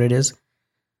not sure what it is.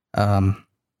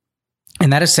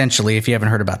 And that essentially, if you haven't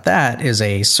heard about that, is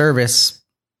a service.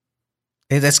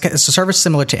 It's a service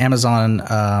similar to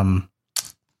Amazon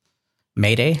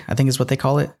Mayday, I think is what they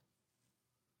call it.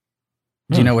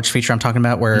 Do you know which feature I'm talking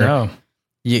about? No.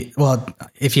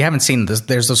 If you haven't seen this,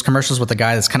 there's those commercials with the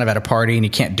guy that's kind of at a party and he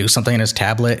can't do something on his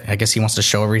tablet. I guess he wants to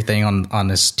show everything on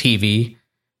his TV,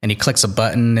 and he clicks a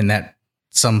button, and that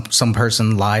some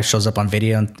person live shows up on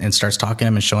video and starts talking to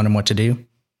him and showing him what to do.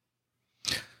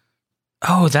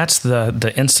 Oh, that's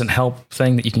the instant help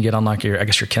thing that you can get on like your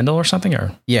Kindle or something,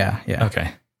 or yeah.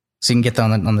 Okay, so you can get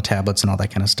that on the tablets and all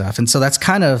that kind of stuff. And so that's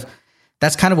kind of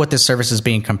what this service is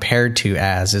being compared to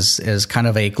is kind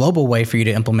of a global way for you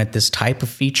to implement this type of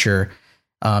feature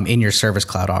in your Service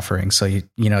Cloud offering. So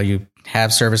you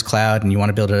have Service Cloud and you want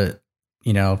to be able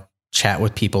to chat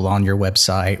with people on your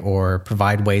website or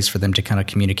provide ways for them to kind of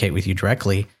communicate with you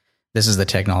directly. This is the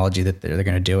technology that they're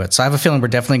going to do it. So I have a feeling we're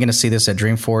definitely going to see this at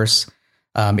Dreamforce.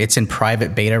 It's in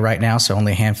private beta right now, so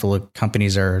only a handful of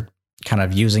companies are kind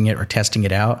of using it or testing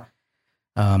it out.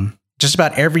 Just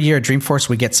about every year at Dreamforce,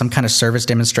 we get some kind of service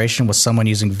demonstration with someone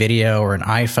using video or an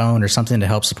iPhone or something to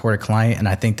help support a client, and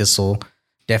I think this will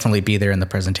definitely be there in the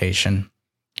presentation.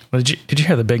 Well, did you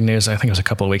hear the big news? I think it was a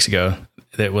couple of weeks ago.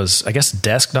 That was, I guess,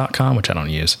 Desk.com, which I don't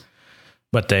use,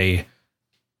 but they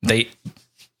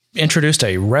introduced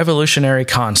a revolutionary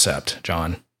concept,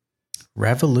 John.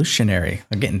 Revolutionary.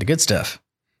 I'm getting the good stuff.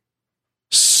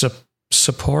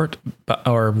 Support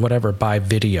or whatever by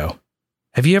video.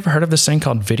 Have you ever heard of this thing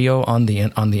called video on the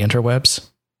interwebs?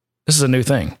 This is a new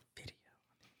thing.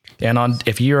 Video. And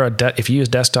if you use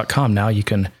Desk.com now, you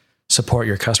can support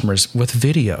your customers with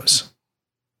videos.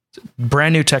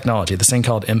 Brand new technology. This thing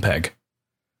called MPEG.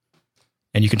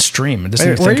 And you can stream.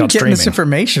 Where are you getting this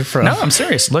information from? No, I'm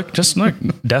serious. Look.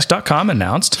 Desk.com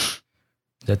announced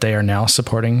that they are now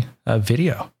supporting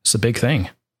video. It's a big thing.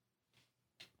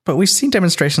 But we've seen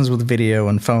demonstrations with video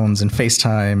and phones and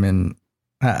FaceTime, and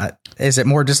is it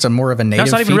more just more of a native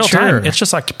feature? That's not even real time. It's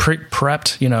just like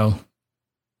prepped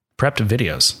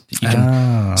videos. You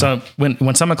can, So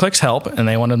when someone clicks help and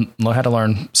they want to know how to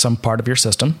learn some part of your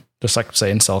system, just like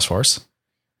say in Salesforce,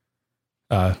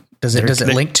 does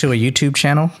it link to a YouTube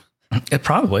channel? That's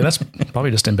probably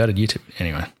just embedded YouTube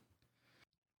anyway.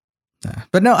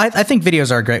 But no, I think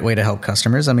videos are a great way to help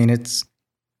customers. I mean, it's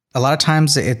a lot of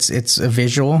times it's a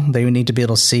visual. They need to be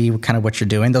able to see kind of what you're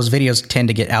doing. Those videos tend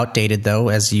to get outdated though,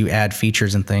 as you add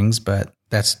features and things, but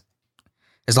that's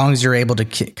as long as you're able to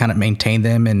kind of maintain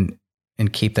them and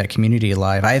keep that community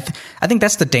alive. I think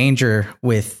that's the danger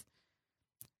with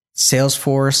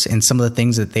Salesforce and some of the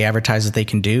things that they advertise that they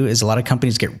can do is a lot of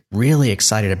companies get really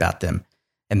excited about them.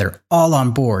 And they're all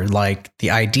on board, like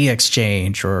the idea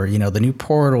exchange or, the new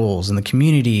portals and the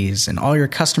communities, and all your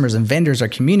customers and vendors are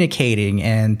communicating,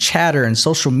 and chatter and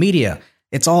social media.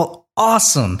 It's all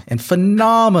awesome and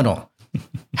phenomenal.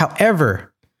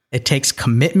 However, it takes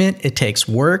commitment. It takes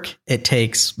work. It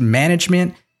takes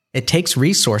management. It takes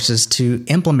resources to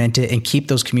implement it and keep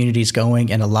those communities going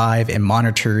and alive and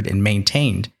monitored and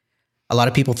maintained. A lot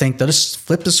of people think they'll just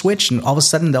flip the switch and all of a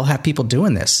sudden they'll have people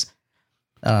doing this.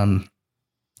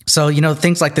 So,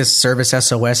 things like this Service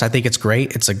SOS, I think it's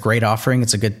great. It's a great offering.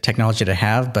 It's a good technology to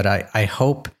have, but I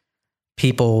hope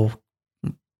people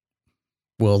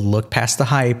will look past the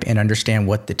hype and understand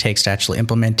what it takes to actually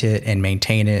implement it and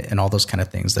maintain it and all those kind of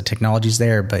things. The technology's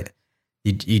there, but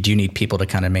you do need people to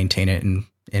kind of maintain it and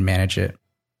manage it.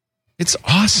 It's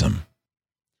awesome.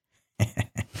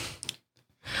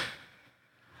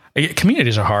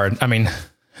 Communities are hard. I mean,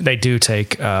 they do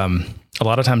take, a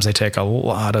lot of times they take a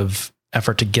lot of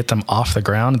effort to get them off the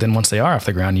ground. Then once they are off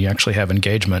the ground, you actually have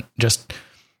engagement, just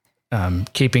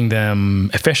keeping them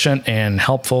efficient and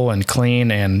helpful and clean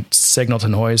and signal to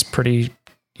noise pretty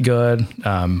good.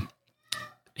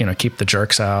 Keep the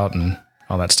jerks out and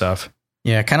all that stuff.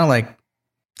 Yeah. Kind of like,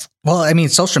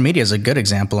 social media is a good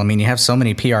example. I mean, you have so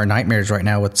many PR nightmares right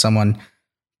now with someone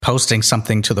posting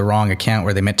something to the wrong account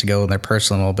where they meant to go in their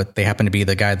personal, but they happen to be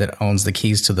the guy that owns the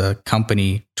keys to the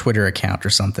company Twitter account or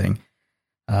something.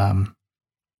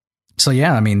 So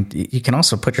yeah, I mean, you can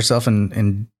also put yourself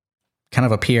in kind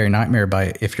of a PR nightmare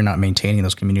if you're not maintaining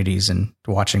those communities and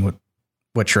watching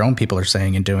what your own people are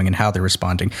saying and doing and how they're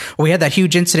responding. Well, we had that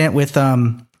huge incident with,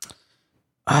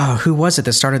 who was it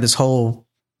that started this whole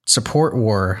support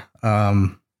war?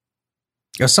 It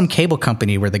was some cable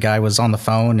company where the guy was on the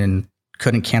phone and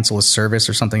couldn't cancel his service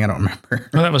or something. I don't remember.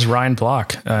 Well, that was Ryan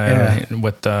Block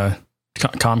with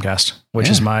Comcast, which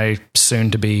is my soon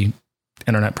to be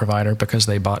internet provider because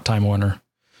they bought Time Warner,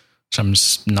 which I'm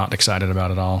just not excited about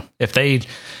at all. If they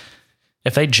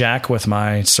jack with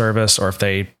my service, or if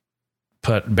they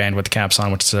put bandwidth caps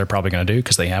on, which they're probably going to do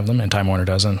because they have them and Time Warner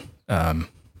doesn't, I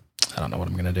don't know what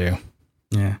I'm going to do.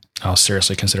 Yeah, I'll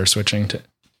seriously consider switching to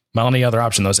my only other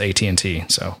option, though, is AT&T.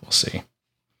 So we'll see.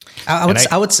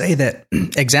 I would say that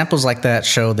examples like that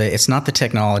show that it's not the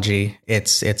technology,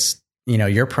 it's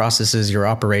your processes, your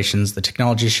operations. The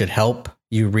technology should help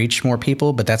you reach more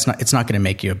people, but it's not going to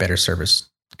make you a better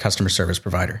customer service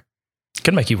provider. It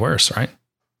could make you worse, right?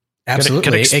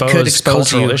 Absolutely. It could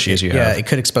expose you issues you have. Yeah, it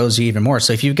could expose you even more.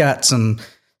 So if you've got some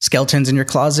skeletons in your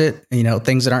closet,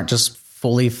 things that aren't just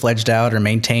fully fledged out or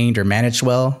maintained or managed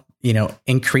well,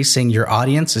 increasing your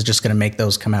audience is just going to make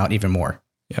those come out even more.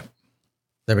 Yep.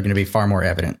 They're going to be far more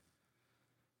evident.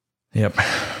 Yep.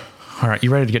 All right. You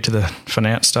ready to get to the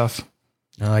finance stuff?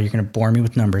 You're going to bore me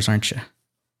with numbers, aren't you?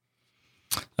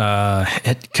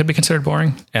 It could be considered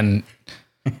boring, and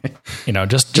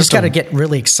just got to get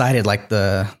really excited. Like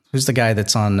who's the guy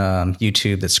that's on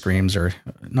YouTube that screams? Or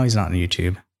no, he's not on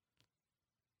YouTube.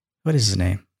 What is his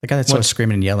name? The guy that's always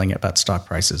screaming and yelling about stock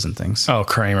prices and things. Oh,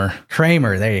 Kramer.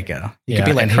 Kramer, there you go. You could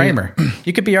be like Kramer.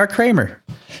 You could be our Kramer.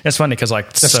 It's funny because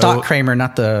the stock Kramer,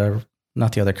 not the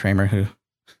other Kramer who.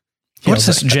 What's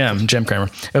this? Jim Kramer.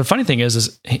 The funny thing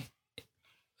is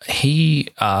he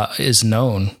is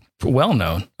well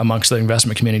known amongst the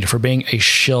investment community for being a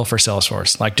shill for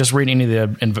Salesforce. Like just reading any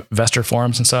of the investor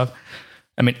forums and stuff.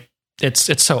 I mean,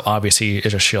 it's so obvious he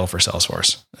is a shill for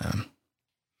Salesforce.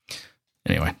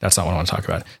 Anyway, that's not what I want to talk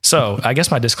about. So I guess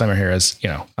my disclaimer here is,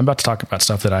 I'm about to talk about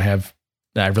stuff that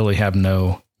I really have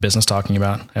no business talking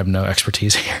about. I have no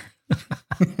expertise here,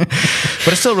 but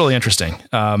it's still really interesting.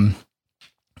 And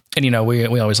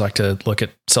we always like to look at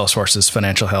Salesforce's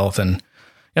financial health, and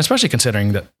especially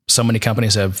considering that so many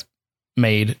companies have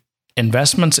made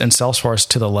investments in Salesforce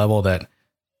to the level that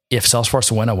if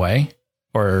Salesforce went away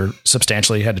or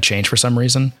substantially had to change for some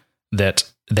reason,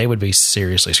 that they would be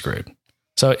seriously screwed.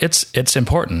 So it's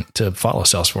important to follow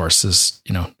Salesforce's,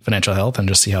 financial health and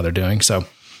just see how they're doing. So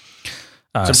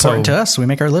it's important to us. We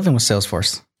make our living with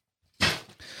Salesforce.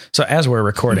 So as we're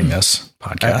recording this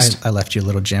podcast, I left you a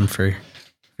little gem for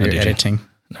your editing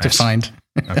to find.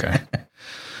 Okay.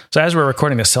 So as we're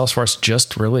recording this, Salesforce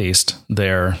just released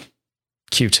their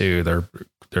Q2,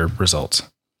 their results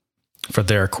for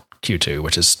their Q2,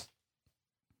 which is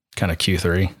kind of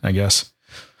Q3, I guess.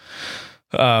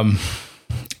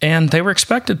 And they were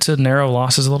expected to narrow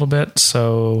losses a little bit,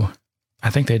 so I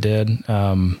think they did.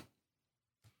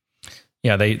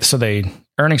 They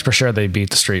earnings per share, they beat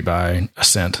the street by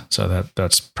 $0.01, so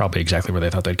that's probably exactly where they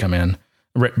thought they'd come in.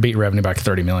 Beat revenue by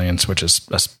 $30 million, which is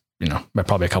by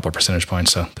probably a couple of percentage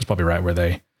points, so that's probably right where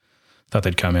they thought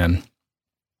they'd come in.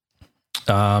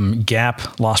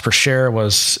 GAAP loss per share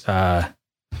was 10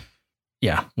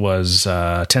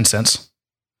 cents,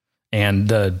 and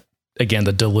the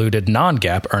diluted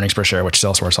non-GAAP earnings per share, which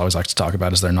Salesforce always likes to talk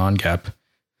about as their non-GAAP,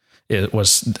 it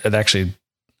actually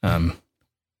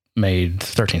made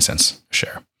 13 cents a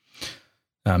share.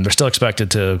 They're still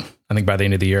expected to, I think by the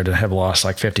end of the year, to have lost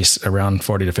like around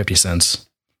 40 to 50 cents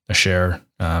a share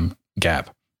GAAP.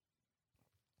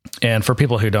 And for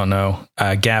people who don't know,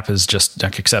 GAAP is just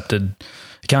like accepted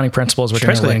accounting principles, which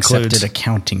basically includes accepted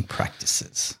accounting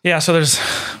practices. Yeah, so there's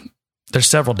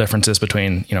several differences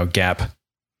between GAAP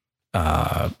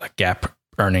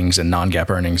earnings and non-GAAP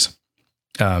earnings.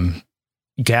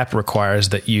 GAAP requires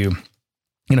that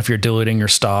if you're diluting your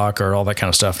stock or all that kind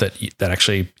of stuff, that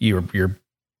actually you're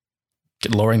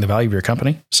lowering the value of your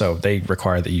company. So they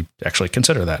require that you actually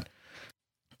consider that,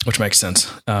 which makes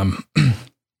sense.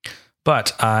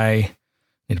 But I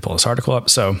need to pull this article up.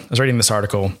 So I was reading this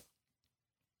article.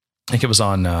 I think it was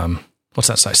on what's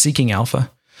that site? Seeking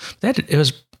Alpha. It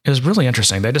was really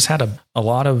interesting. They just had a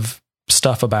lot of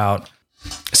stuff about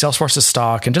Salesforce's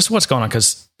stock and just what's going on,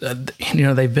 because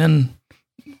they've been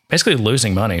basically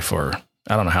losing money for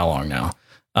I don't know how long now,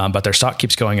 but their stock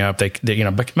keeps going up. They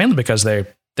mainly because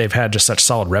they've had just such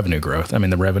solid revenue growth. I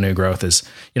mean, the revenue growth is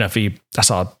I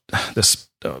saw this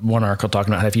one article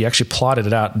talking about how if you actually plotted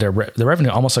it out, the revenue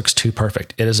almost looks too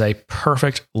perfect. It is a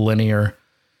perfect linear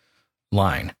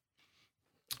line.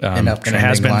 And it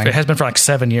has been for like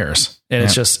 7 years, and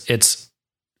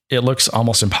it looks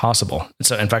almost impossible.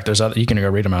 So in fact, you can go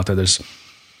read them out there. There's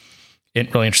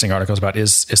really interesting articles about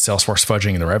is Salesforce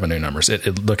fudging the revenue numbers.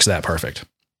 It looks that perfect.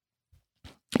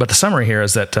 But the summary here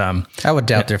is that I would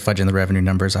doubt they're fudging the revenue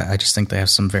numbers. I just think they have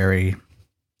some very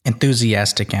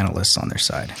enthusiastic analysts on their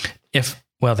side.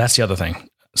 That's the other thing.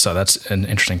 So that's an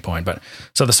interesting point. But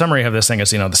so the summary of this thing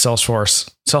is, the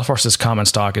Salesforce's common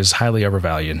stock is highly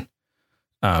overvalued.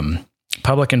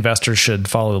 Public investors should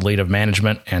follow the lead of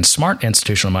management and smart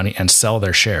institutional money and sell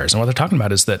their shares. And what they're talking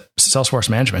about is that Salesforce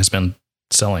management has been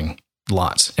selling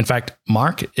lots. In fact,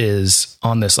 Mark is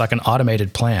on this like an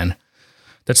automated plan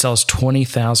that sells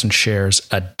 20,000 shares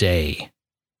a day.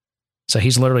 So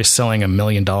he's literally selling $1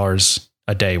 million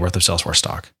a day worth of Salesforce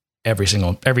stock every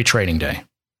trading day.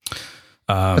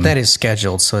 But that is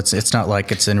scheduled, so it's not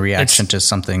like it's in reaction to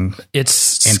something.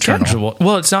 It's internal. Scheduled.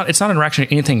 Well, it's not in reaction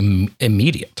to anything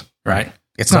immediate, right?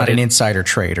 It's not an insider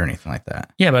trade or anything like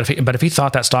that. Yeah, but if he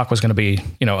thought that stock was going to be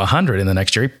 100 in the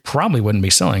next year, he probably wouldn't be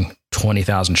selling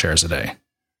 20,000 shares a day.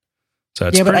 So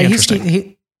it's pretty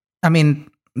interesting.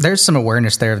 There's some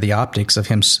awareness there of the optics of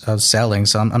him of selling.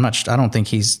 So I'm not. I don't think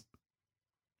he's.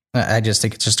 I just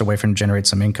think it's just a way for him to generate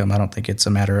some income. I don't think it's a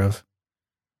matter of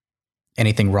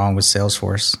anything wrong with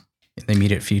Salesforce in the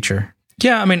immediate future.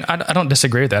 Yeah, I don't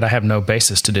disagree with that. I have no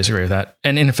basis to disagree with that.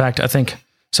 And in fact, I think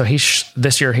so.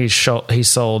 This year he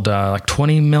sold like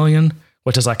 20 million,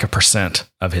 which is like 1%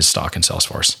 of his stock in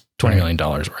Salesforce. $20 million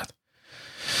worth.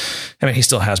 He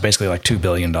still has basically like $2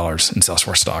 billion in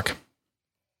Salesforce stock.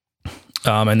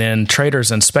 And then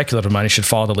traders and speculative money should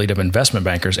follow the lead of investment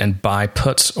bankers and buy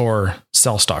puts or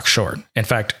sell stock short. In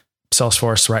fact,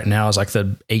 Salesforce right now is like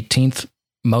the 18th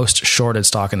most shorted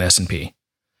stock in the S&P.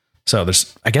 So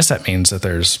I guess that means that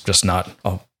there's just not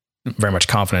very much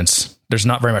confidence. There's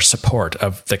not very much support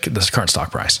of this current stock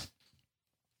price.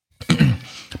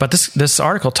 But this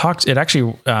article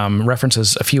actually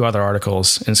references a few other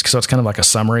articles. And so it's kind of like a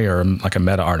summary or like a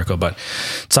meta article, but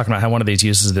it's talking about how one of these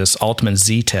uses this Altman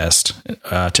Z test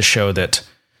to show that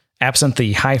absent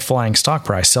the high flying stock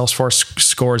price, Salesforce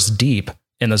scores deep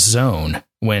in the zone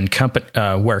when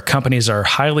where companies are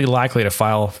highly likely to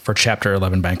file for Chapter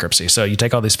 11 bankruptcy. So you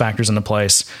take all these factors into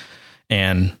place,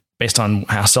 and based on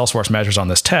how Salesforce measures on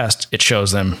this test, it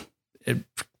shows them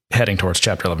heading towards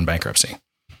Chapter 11 bankruptcy.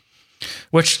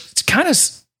 Which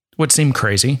would seem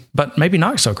crazy, but maybe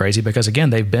not so crazy because again,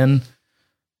 they've been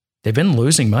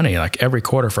losing money like every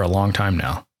quarter for a long time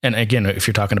now. And again, if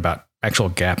you're talking about actual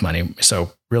GAAP money,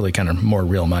 so really kind of more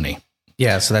real money.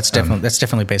 Yeah, so that's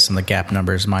definitely based on the GAAP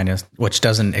numbers minus, which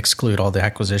doesn't exclude all the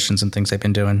acquisitions and things they've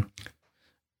been doing.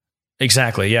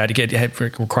 Exactly. Yeah, it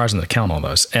requires them to count all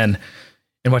those. And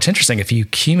what's interesting, if you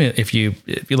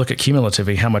look at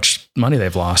cumulatively how much money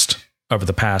they've lost over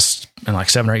the past in like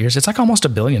 7 or 8 years, it's like almost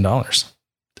 $1 billion.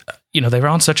 They were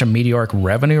on such a meteoric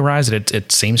revenue rise that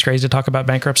it seems crazy to talk about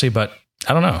bankruptcy, but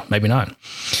I don't know, maybe not.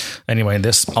 Anyway,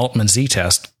 this Altman Z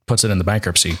test puts it in the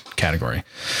bankruptcy category.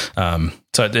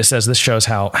 So it says this shows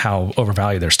how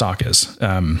overvalued their stock is.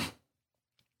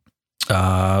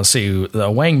 See,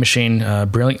 the weighing machine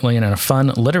brilliantly and in a fun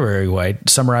literary way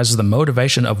summarizes the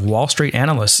motivation of Wall Street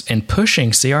analysts in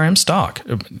pushing CRM stock.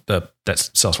 That's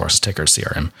Salesforce's ticker,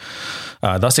 CRM.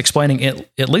 Thus explaining,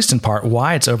 at least in part,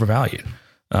 why it's overvalued.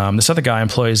 This other guy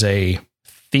employs a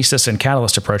thesis and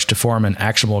catalyst approach to form an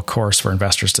actionable course for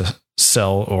investors to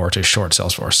sell or to short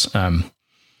Salesforce.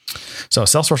 So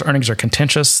Salesforce earnings are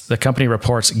contentious. The company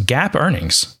reports GAAP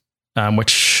earnings,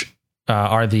 which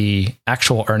are the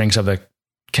actual earnings of the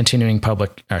continuing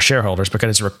public shareholders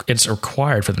because it's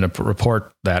required for them to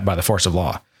report that by the force of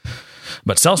law.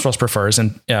 But Salesforce prefers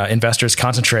investors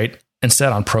concentrate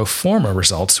instead on pro forma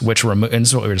results, which and this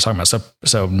is what we were just talking about.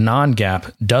 So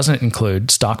non-GAAP doesn't include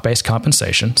stock-based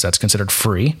compensation, so that's considered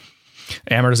free,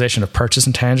 amortization of purchase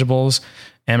intangibles,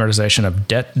 amortization of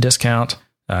debt discount,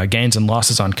 gains and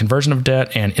losses on conversion of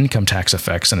debt, and income tax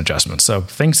effects and adjustments. So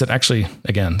things that actually,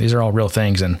 again, these are all real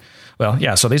things. And well,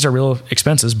 yeah, so these are real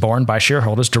expenses borne by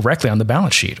shareholders directly on the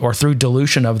balance sheet or through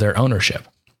dilution of their ownership.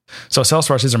 So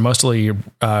Salesforce, these are mostly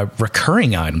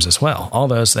recurring items as well. All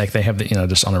those, like they have,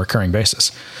 just on a recurring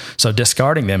basis. So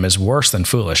discarding them is worse than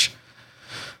foolish.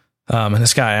 And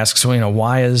this guy asks,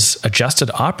 why is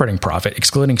adjusted operating profit,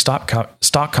 excluding stock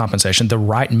compensation, the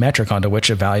right metric onto which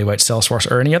to evaluate Salesforce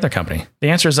or any other company? The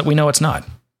answer is that we know it's not.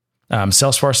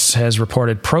 Salesforce has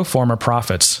reported pro forma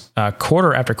profits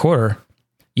quarter after quarter,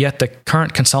 yet the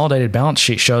current consolidated balance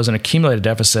sheet shows an accumulated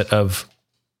deficit of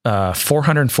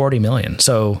 $440 million.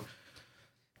 So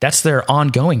that's their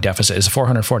ongoing deficit is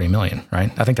 $440 million,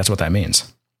 right? I think that's what that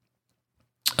means.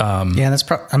 Yeah, that's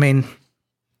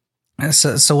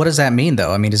So what does that mean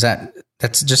though? I mean,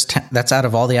 that's out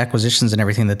of all the acquisitions and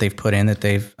everything that they've put in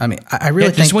I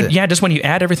really think just when you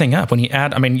add everything up,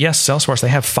 yes, Salesforce, they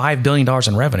have $5 billion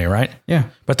in revenue, right? Yeah.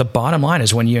 But the bottom line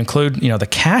is when you include, the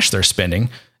cash they're spending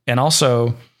and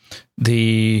also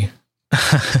the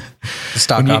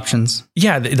stock options.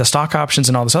 Yeah. The stock options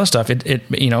and all this other stuff,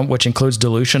 which includes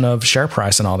dilution of share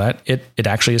price and all that, it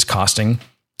actually is costing,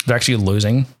 they're actually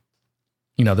losing,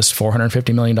 this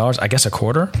 $450 million, I guess a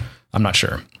quarter. I'm not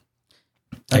sure.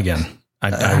 Again, I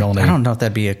don't know if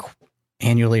that'd be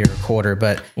annually or a quarter,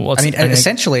 but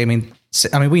essentially,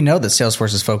 we know that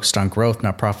Salesforce is focused on growth,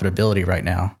 not profitability right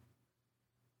now.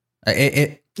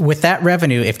 With that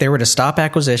revenue, if they were to stop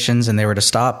acquisitions and they were to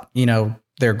stop,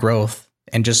 their growth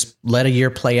and just let a year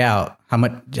play out,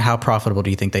 how profitable do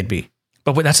you think they'd be?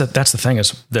 But that's the thing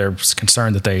is they're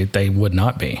concerned that they would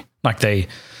not be. Like they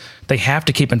have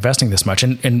to keep investing this much.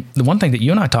 And the one thing that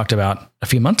you and I talked about a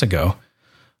few months ago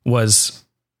was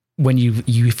when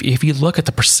if you look at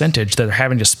the percentage that they're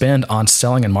having to spend on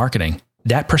selling and marketing,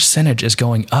 that percentage is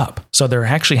going up. So they're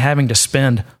actually having to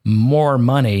spend more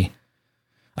money.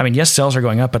 I mean, yes, sales are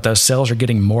going up, but those sales are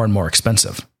getting more and more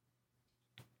expensive.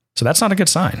 So that's not a good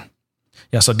sign.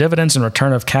 Yeah, so dividends and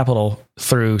return of capital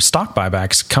through stock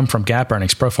buybacks come from GAAP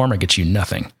earnings. Pro forma gets you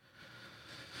nothing.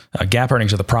 GAAP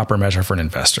earnings are the proper measure for an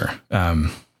investor.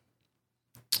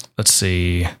 Let's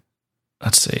see.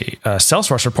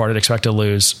 Salesforce reported expect to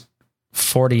lose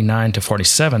 49 to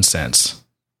 47 cents.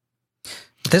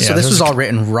 This was all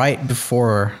written right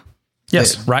before.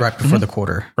 Yes, right before the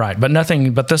quarter. Right, but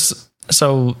nothing. But this.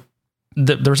 So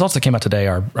the results that came out today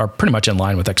are pretty much in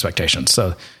line with expectations. So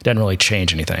it didn't really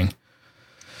change anything.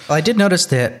 Well, I did notice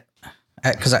that.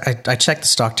 Because I checked the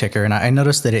stock ticker and I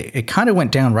noticed that it kind of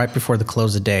went down right before the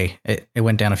close of the day. It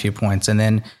went down a few points, and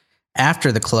then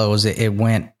after the close, it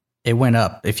went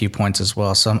up a few points as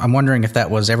well. So I'm wondering if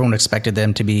that was everyone expected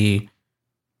them to be,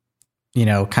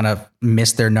 kind of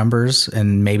miss their numbers,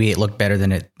 and maybe it looked better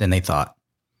than they thought.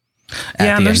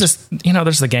 Yeah, and there's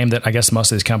there's the game that I guess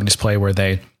most of these companies play where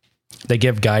they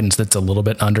give guidance that's a little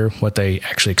bit under what they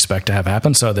actually expect to have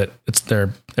happen, so that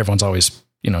everyone's always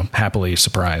happily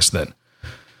surprised that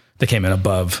they came in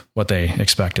above what they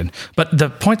expected. But the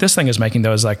point this thing is making,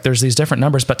 though, is like there's these different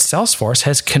numbers, but Salesforce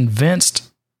has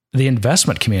convinced the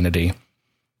investment community,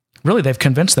 really, they've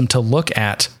convinced them to look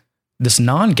at this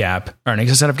non-GAAP earnings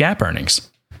instead of GAAP earnings,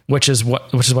 which is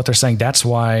what they're saying. That's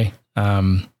why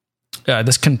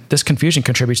this confusion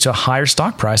contributes to a higher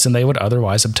stock price than they would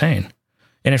otherwise obtain.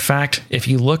 And in fact, if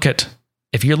you're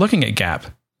looking at GAAP,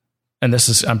 and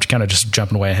I'm kind of just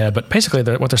jumping way ahead, but basically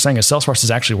what they're saying is Salesforce is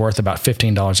actually worth about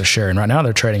 $15 a share. And right now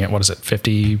they're trading at, what is it,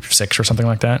 56 or something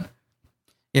like that?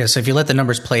 Yeah. So if you let the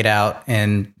numbers played out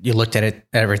and you looked at it,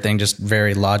 everything just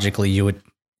very logically,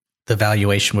 the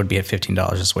valuation would be at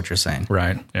 $15 is what you're saying.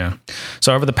 Right. Yeah.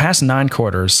 So over the past 9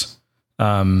 quarters,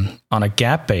 on a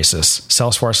GAAP basis,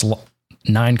 Salesforce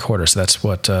 9 quarters, so that's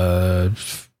what,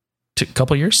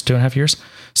 couple years, 2.5 years,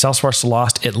 Salesforce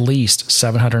lost at least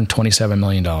 $727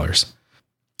 million.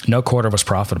 No quarter was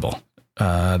profitable.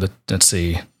 Let's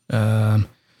see.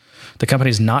 The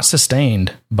company is not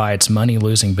sustained by its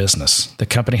money-losing business. The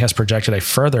company has projected a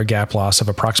further GAAP loss of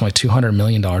approximately $200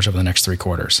 million over the next 3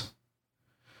 quarters.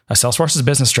 Salesforce's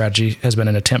business strategy has been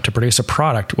an attempt to produce a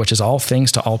product which is all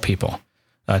things to all people.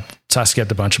 So I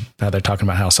skipped a bunch of how they're talking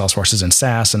about how Salesforce is in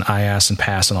SaaS and IaaS and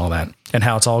PaaS and all that, and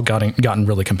how it's all gotten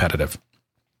really competitive.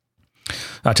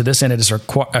 To this end, it has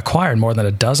acquired more than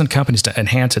a dozen companies to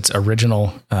enhance its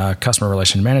original customer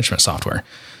relation management software.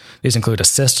 These include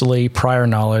Assistly, Prior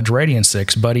Knowledge,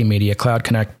 Radian6, Buddy Media, Cloud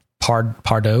Connect,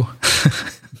 Pardot,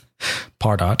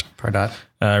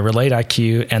 Relate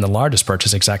IQ, and the largest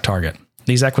purchase, ExactTarget.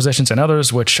 These acquisitions and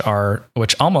others, which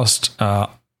almost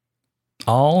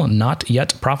all not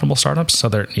yet profitable startups, so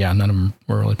none of them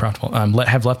were really profitable,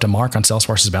 have left a mark on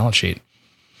Salesforce's balance sheet.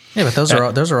 Yeah, but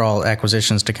those are all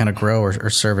acquisitions to kind of grow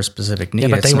or serve a specific need.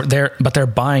 Yeah, but they're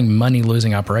buying money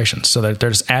losing operations, so they're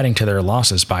just adding to their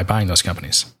losses by buying those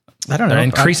companies. I don't know. They're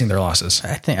increasing their losses.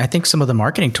 I think some of the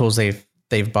marketing tools they've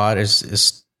bought is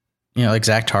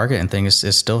ExactTarget and things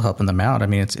is still helping them out. I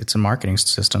mean, it's a marketing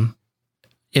system.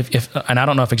 If and I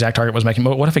don't know if ExactTarget was making,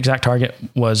 but what if ExactTarget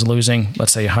was losing,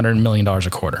 let's say, $100 million a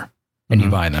quarter, and you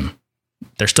buy them?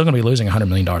 They're still going to be losing $100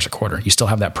 million a quarter. You still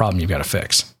have that problem you've got to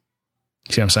fix.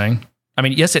 See what I'm saying? I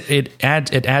mean, yes, it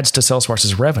adds to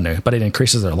Salesforce's revenue, but it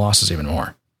increases their losses even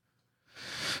more.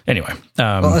 Anyway,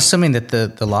 well, assuming that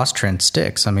the loss trend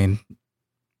sticks, I mean,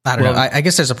 I don't know. I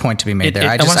guess there's a point to be made there.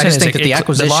 I just think that the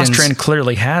acquisitions, the loss trend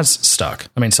clearly has stuck.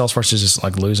 I mean, Salesforce is just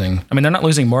like losing. I mean, they're not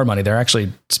losing more money. They're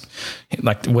actually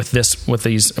like with this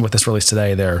release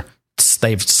today,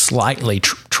 they've slightly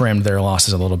trimmed their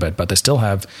losses a little bit, but they still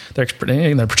have. They're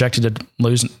projected to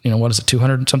lose. What is it,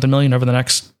 200 something million over the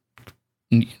next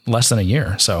less than a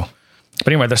year. So, but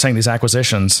anyway, they're saying these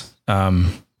acquisitions,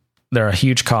 they're a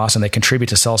huge cost, and they contribute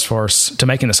to Salesforce, to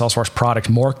making the Salesforce product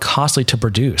more costly to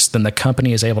produce than the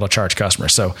company is able to charge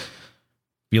customers. So if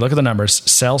you look at the numbers,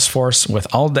 Salesforce, with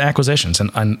all the acquisitions,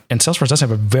 and Salesforce does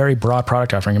have a very broad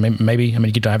product offering. Maybe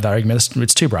you could have that argument.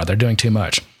 It's too broad. They're doing too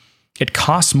much. It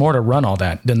costs more to run all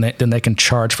that than they can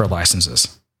charge for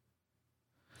licenses.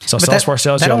 So but Salesforce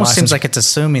sells you a license. That almost seems like it's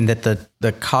assuming that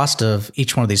the cost of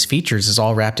each one of these features is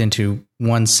all wrapped into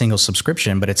one single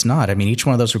subscription, but it's not. I mean, each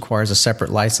one of those requires a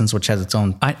separate license, which has its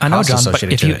own I know, John, but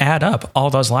if you add up all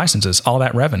those licenses, all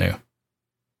that revenue,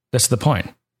 that's the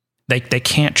point. They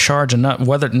can't charge enough,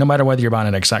 no matter whether you're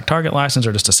buying an ExactTarget license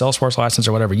or just a Salesforce license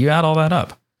or whatever, you add all that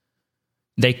up.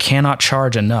 They cannot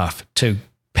charge enough to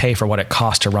pay for what it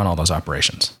costs to run all those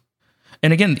operations.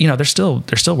 And again, they're still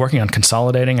working on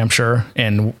consolidating, I'm sure,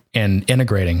 and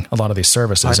integrating a lot of these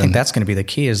services. I think that's going to be the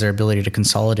key, is their ability to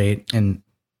consolidate and,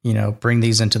 bring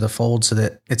these into the fold so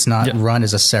that it's not run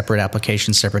as a separate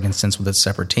application, separate instance with a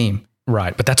separate team.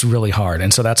 Right. But that's really hard.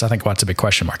 And so that's, I think, what's a big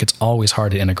question mark. It's always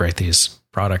hard to integrate these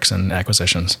products and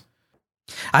acquisitions.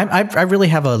 I really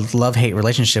have a love-hate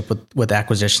relationship with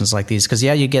acquisitions like these, because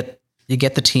you get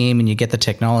the team and you get the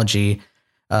technology,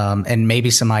 and maybe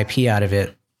some IP out of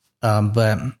it.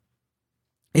 But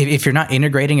if you're not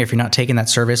integrating, if you're not taking that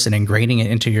service and ingraining it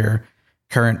into your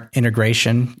current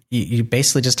integration, you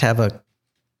basically just have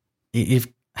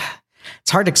it's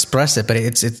hard to express it, but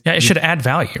it should add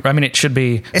value. I mean, it should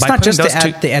be. It's not just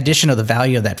the addition of the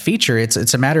value of that feature.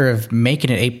 It's a matter of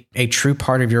making it a true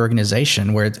part of your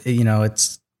organization, where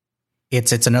it's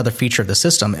another feature of the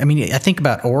system. I mean, I think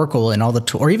about Oracle and all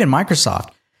or even Microsoft.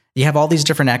 You have all these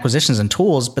different acquisitions and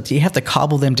tools, but you have to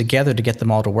cobble them together to get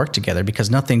them all to work together, because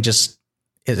nothing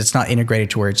it's not integrated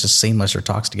to where it's just seamless or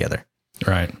talks together.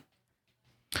 Right.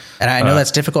 And I know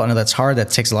that's difficult. I know that's hard. That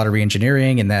takes a lot of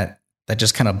re-engineering, and that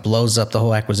just kind of blows up the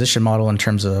whole acquisition model in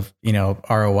terms of,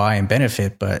 ROI and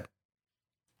benefit. But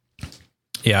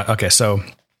yeah. Okay. So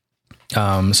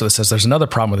it says there's another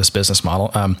problem with this business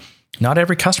model. Not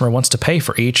every customer wants to pay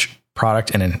for each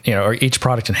product or each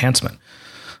product enhancement.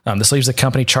 This leaves the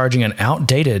company charging an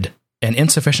outdated and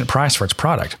insufficient price for its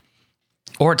product.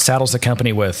 or it saddles the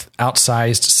company with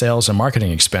outsized sales and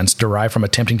marketing expense derived from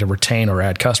attempting to retain or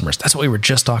add customers. That's what we were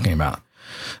just talking about.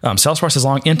 Salesforce has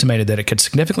long intimated that it could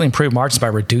significantly improve margins by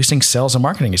reducing sales and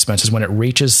marketing expenses when it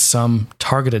reaches some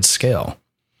targeted scale.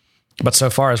 But so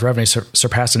far as revenue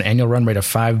surpassed an annual run rate of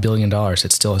 $5 billion,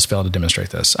 it still has failed to demonstrate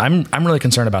this. I'm really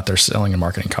concerned about their selling and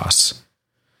marketing costs.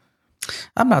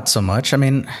 I'm not so much. I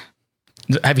mean,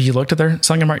 have you looked at their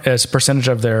selling and marketing as a percentage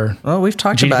of their? Well, we've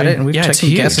talked about it, and we've taken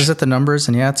guesses at the numbers,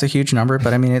 and it's a huge number.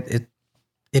 But I mean, it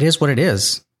is what it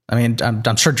is. I mean,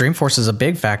 I'm sure Dreamforce is a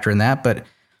big factor in that, but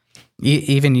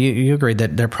even you agreed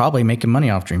that they're probably making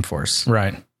money off Dreamforce,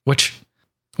 right? Which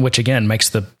again makes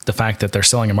the fact that they're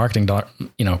selling and marketing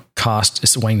cost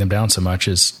is weighing them down so much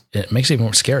it makes it even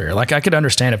more scarier. Like, I could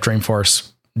understand if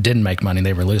Dreamforce didn't make money and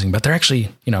they were losing, but they're actually,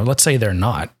 let's say they're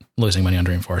not losing money on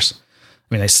Dreamforce. I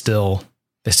mean, they still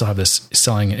have this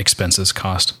selling expenses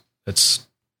cost that's,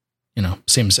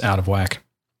 seems out of whack.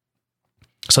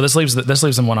 So this leaves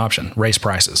them one option: raise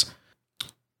prices.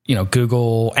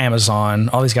 Google, Amazon,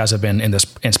 all these guys have been in this,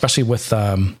 and especially with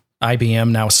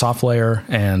IBM now, SoftLayer,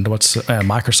 and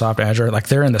Microsoft Azure. Like,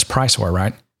 they're in this price war,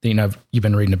 right? You've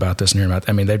been reading about this and hearing about.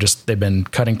 I mean, they've been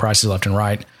cutting prices left and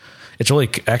right.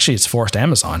 It's forced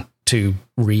Amazon to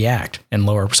react and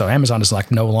lower. So Amazon is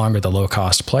like no longer the low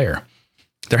cost player.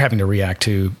 They're having to react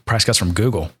to price cuts from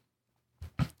Google.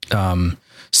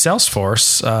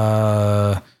 Salesforce,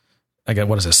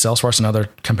 Salesforce and other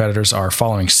competitors are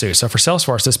following suit. So for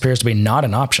Salesforce, this appears to be not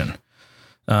an option.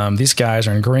 These guys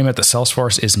are in agreement that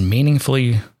Salesforce is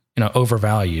meaningfully,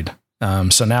 overvalued.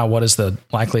 So now, what is the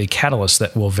likely catalyst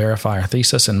that will verify our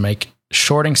thesis and make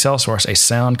shorting Salesforce a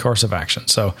sound course of action?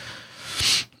 So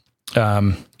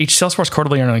each Salesforce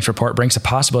quarterly earnings report brings the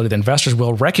possibility that investors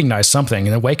will recognize something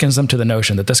and awakens them to the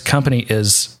notion that this company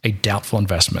is a doubtful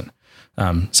investment.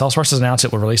 Salesforce has announced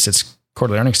it will release its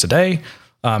quarterly earnings today.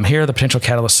 Here are the potential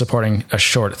catalysts supporting a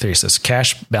short thesis.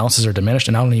 Cash balances are diminished,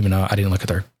 and I don't even know. I don't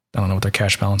know what their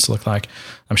cash balance look like.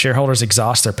 Shareholders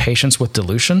exhaust their patience with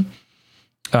dilution,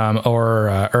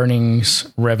 or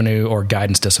earnings, revenue, or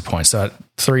guidance disappoints. So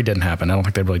 3 didn't happen. I don't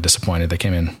think they really disappointed. They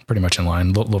came in pretty much in line,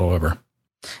 a little over.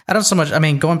 I don't so much. I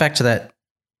mean, going back to that,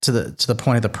 to the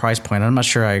point of the price point, I'm not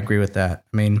sure I agree with that.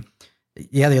 I mean,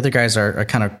 yeah, the other guys are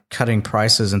kind of cutting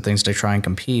prices and things to try and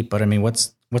compete, but I mean,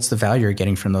 what's the value you're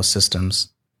getting from those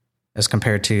systems as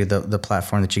compared to the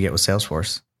platform that you get with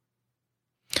Salesforce?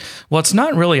 Well, it's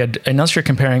not really unless you're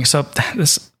comparing. So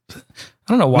this, I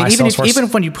don't know why. I mean, even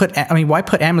when you why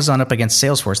put Amazon up against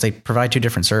Salesforce? They provide 2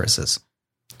 different services.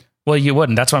 Well, you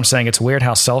wouldn't. That's what I'm saying. It's weird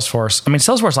how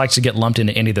Salesforce likes to get lumped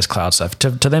into any of this cloud stuff. To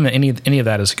them, any of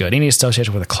that is good. Any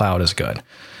association with a cloud is good.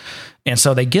 And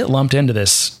so they get lumped into the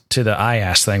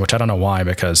IaaS thing, which I don't know why,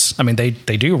 because I mean, they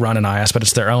do run an IaaS, but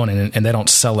it's their own, and they don't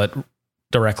sell it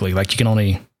directly. Like, you can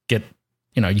only get,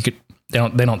 they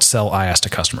don't sell IaaS to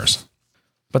customers.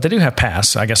 But they do have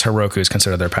PaaS. I guess Heroku is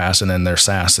considered their PaaS, and then their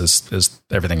SaaS is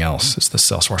everything else. It's the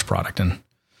Salesforce product. And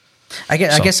I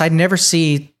guess I'd never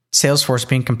see Salesforce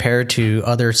being compared to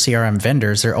other CRM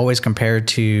vendors. They're always compared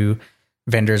to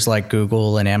vendors like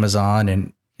Google and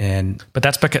Amazon but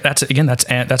that's because that's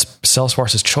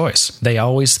Salesforce's choice. They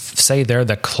always say they're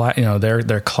the cloud,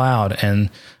 they're cloud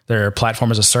and their platform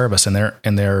as a service, and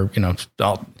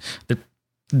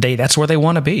that's where they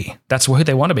want to be. That's who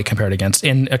they want to be compared against.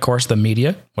 And of course, the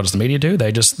media. What does the media do?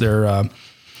 They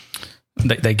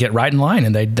get right in line,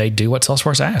 and they do what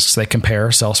Salesforce asks. They compare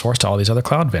Salesforce to all these other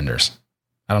cloud vendors.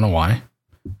 I don't know why.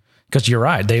 Because you're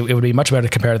right. It would be much better to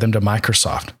compare them to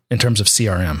Microsoft in terms of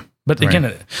CRM. But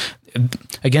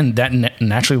again, that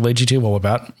naturally leads you to, well,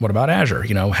 what about Azure?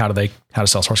 How does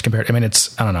Salesforce compare? I mean, I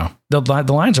don't know.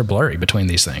 The lines are blurry between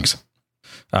these things.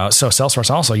 So Salesforce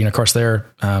also, of course, they're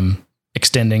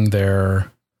extending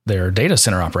their data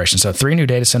center operations. So 3 new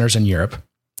data centers in Europe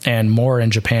and more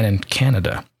in Japan and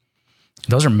Canada.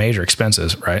 Those are major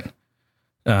expenses, right?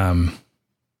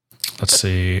 Let's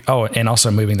see. Oh, and also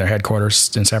moving their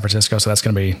headquarters in San Francisco. So that's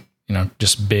going to be,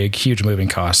 just big, huge moving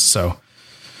costs. So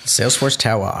Salesforce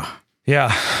Tower.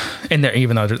 Yeah. And they're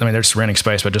just renting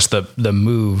space, but just the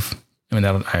move,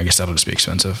 I guess that'll just be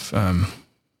expensive. I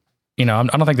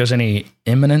don't think there's any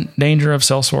imminent danger of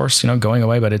Salesforce, going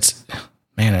away, but it's,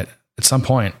 at some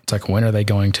point, it's like, when are they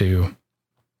going to,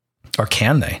 or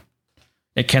can they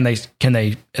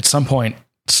at some point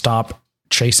stop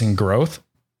chasing growth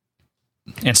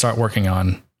and start working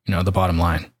on, the bottom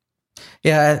line?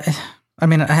 Yeah. I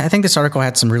mean, I think this article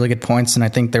had some really good points, and I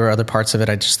think there were other parts of it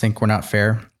I just think were not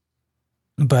fair.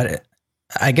 But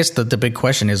I guess the big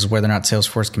question is whether or not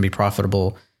Salesforce can be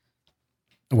profitable,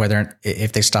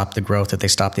 if they stop the growth, if they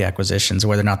stop the acquisitions,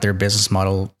 whether or not their business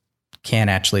model can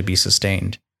actually be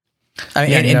sustained. I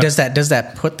mean, and does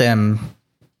that put them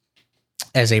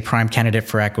as a prime candidate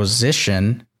for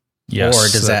acquisition? Yes.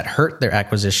 Or does that hurt their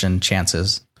acquisition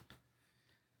chances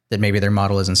that maybe their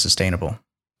model isn't sustainable?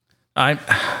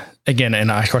 Again, and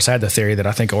of course I had the theory that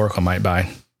I think Oracle might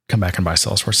come back and buy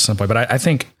Salesforce at some point, but I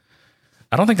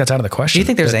don't think that's out of the question. Do you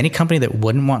think there's any company that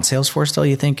wouldn't want Salesforce though?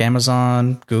 You think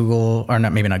Amazon, Google, or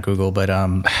maybe not Google, but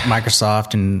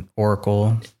Microsoft and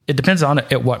Oracle? It depends on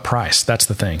at what price. That's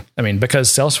the thing. I mean, because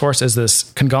Salesforce is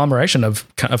this conglomeration of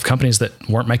companies that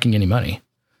weren't making any money.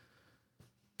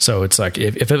 So it's like,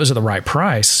 if it was at the right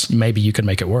price, maybe you could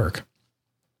make it work.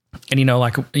 And,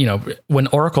 when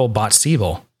Oracle bought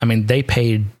Siebel, I mean, they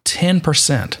paid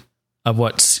 10% of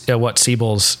what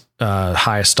Siebel's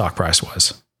highest stock price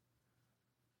was.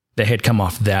 They had come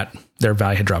off that, their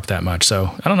value had dropped that much.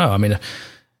 So I don't know. I mean,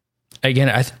 again,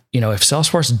 if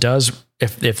Salesforce does,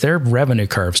 if their revenue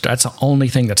curves, that's the only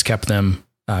thing that's kept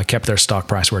their stock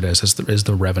price where it is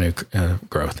the revenue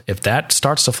growth. If that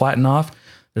starts to flatten off,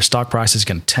 their stock price is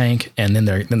going to tank, and then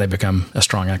they become a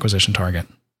strong acquisition target.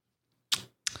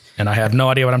 And I have no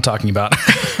idea what I'm talking about.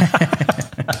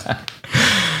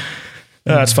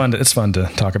 It's fun. It's fun to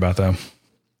talk about, though.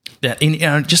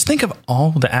 Yeah, just think of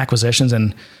all the acquisitions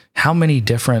and how many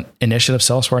different initiatives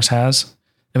Salesforce has.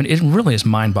 I mean, it really is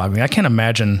mind-boggling. I can't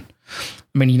imagine.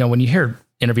 I mean, when you hear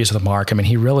interviews with Mark, I mean,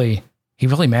 he really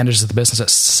manages the business at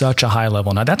such a high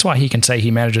level. Now, that's why he can say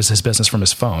he manages his business from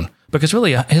his phone, because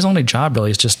really his only job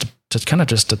really is just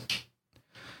to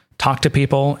talk to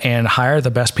people and hire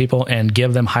the best people and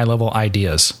give them high-level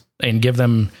ideas and give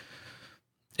them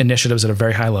initiatives at a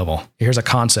very high level. Here's a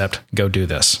concept, go do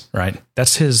this, right?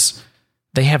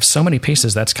 They have so many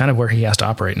pieces. That's kind of where he has to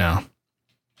operate now.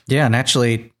 Yeah. And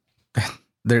actually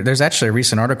there's actually a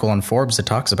recent article in Forbes that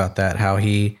talks about that, how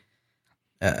he,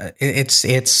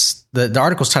 the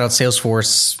article's titled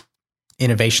Salesforce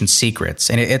Innovation Secrets.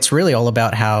 And it's really all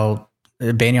about how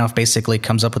Benioff basically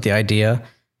comes up with the idea,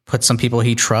 puts some people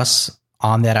he trusts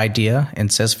on that idea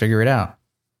and says, figure it out.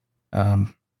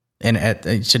 And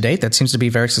to date, that seems to be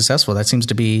very successful. That seems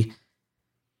to be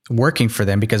working for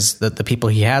them, because the people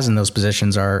he has in those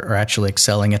positions are actually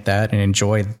excelling at that and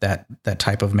enjoy that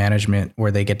type of management where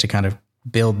they get to kind of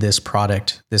build this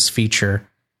product, this feature.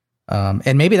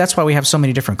 And maybe that's why we have so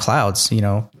many different clouds,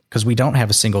 because we don't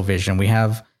have a single vision. We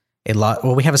have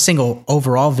we have a single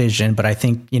overall vision, but I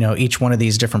think, each one of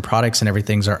these different products and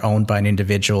everything's are owned by an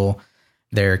individual.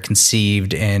 They're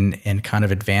conceived and kind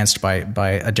of advanced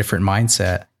by a different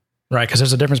mindset. Right, because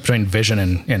there's a difference between vision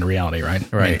and reality, right?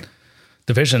 Right. I mean,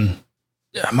 the vision,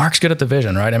 Mark's good at the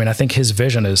vision, right? I mean, I think his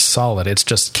vision is solid. It's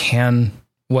just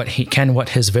what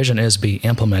his vision is be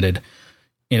implemented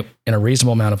in a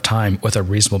reasonable amount of time with a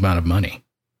reasonable amount of money.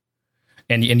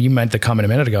 And you made the comment a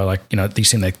minute ago, like, these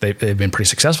seem like they've been pretty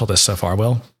successful this so far.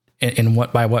 Well,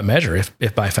 by what measure?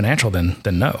 If by financial, then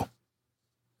no.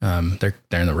 They're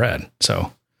in the red.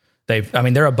 So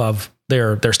they're above.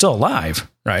 They're still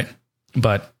alive, right?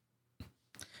 But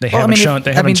they haven't shown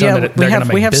that they're going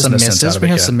to make business sense out of it. We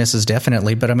have some misses,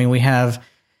 definitely. But I mean, we have,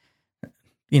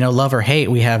 love or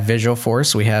hate. We have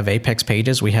Visualforce. We have Apex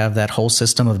Pages. We have that whole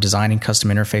system of designing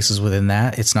custom interfaces within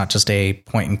that. It's not just a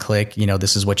point and click.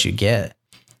 This is what you get.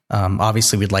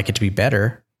 Obviously, we'd like it to be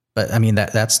better, but I mean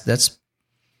that's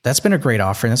been a great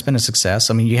offering. That's been a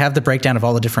success. I mean, you have the breakdown of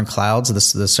all the different clouds,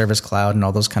 the Service Cloud, and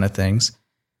all those kind of things.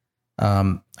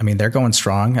 I mean, they're going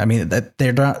strong. I mean, that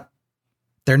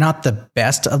they're not the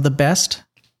best of the best.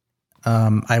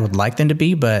 I would like them to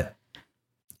be, but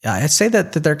I'd say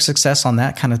that their success on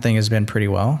that kind of thing has been pretty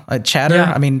well. Chatter,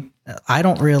 yeah. I mean, I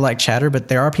don't really like Chatter, but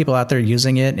there are people out there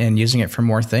using it and using it for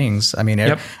more things. I mean,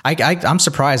 yep. I'm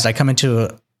surprised. I come into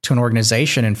an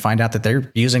organization and find out that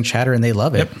they're using Chatter and they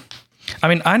love it. Yep. I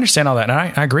mean, I understand all that, and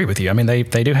I agree with you. I mean, they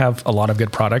do have a lot of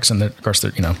good products, and of course,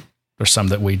 there's some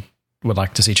that we would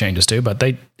like to see changes to, but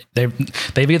they've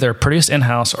either produced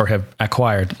in-house or have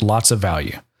acquired lots of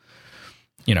value.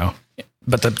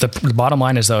 But the bottom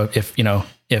line is, though,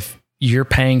 if you're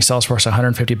paying Salesforce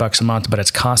 $150 a month, but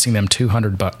it's costing them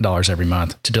 $200 every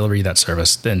month to deliver you that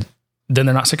service, then they're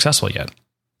not successful yet.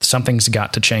 Something's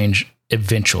got to change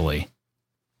eventually.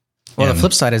 Well, the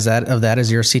flip side is that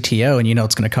is your CTO, and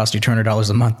it's going to cost you $200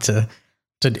 a month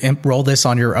to roll this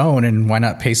on your own, and why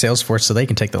not pay Salesforce so they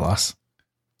can take the loss?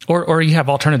 Or you have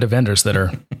alternative vendors that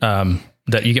are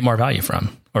that you get more value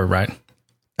from, or right?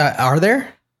 Are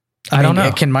there? I don't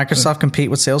know. Can Microsoft compete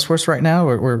with Salesforce right now?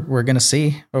 We're going to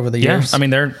see over the years. Yeah, I mean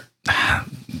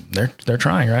they're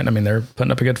trying, right? I mean they're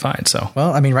putting up a good fight. So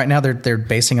well, I mean right now they're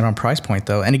basing it on price point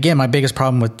though, and again, my biggest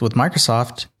problem with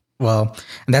Microsoft Well,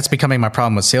 and that's becoming my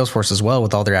problem with Salesforce as well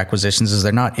with all their acquisitions is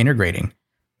they're not integrating.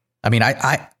 I mean,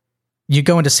 you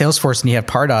go into Salesforce and you have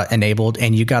Pardot enabled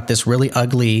and you got this really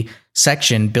ugly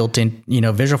section built in,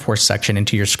 Visualforce section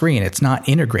into your screen. It's not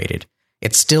integrated.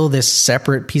 It's still this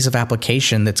separate piece of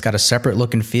application that's got a separate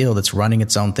look and feel that's running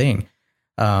its own thing.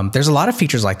 There's a lot of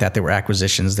features like that were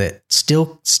acquisitions that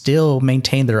still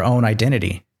maintain their own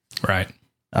identity. Right.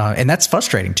 And that's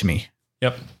frustrating to me.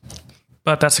 Yep.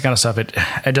 But that's the kind of stuff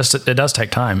it does take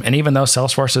time. And even though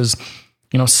Salesforce is,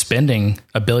 spending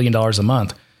 $1 billion a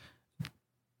month,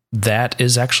 that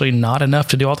is actually not enough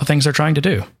to do all the things they're trying to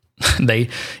do.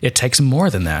 It takes more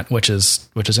than that, which is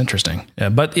interesting.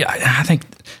 But yeah, I think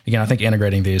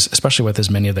integrating these, especially with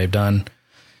as many as they've done,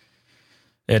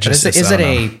 is it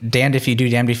a damned if you do,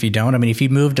 damned if you don't? I mean, if you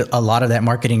moved a lot of that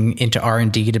marketing into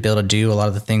R&D to be able to do a lot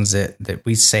of the things that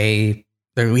we say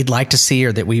that we'd like to see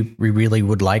or that we really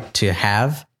would like to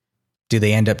have, do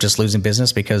they end up just losing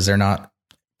business because they're not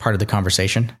part of the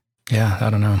conversation? Yeah, I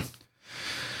don't know.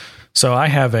 So I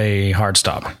have a hard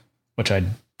stop, which I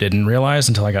didn't realize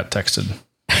until I got texted.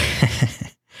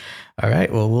 All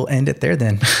right. Well, we'll end it there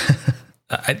then.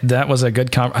 That was a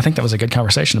good. I think that was a good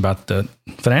conversation about the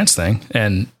finance thing,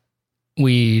 and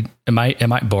it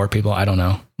might bore people. I don't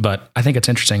know, but I think it's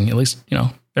interesting. At least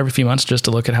every few months, just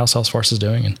to look at how Salesforce is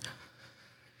doing and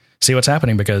see what's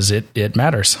happening because it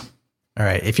matters. All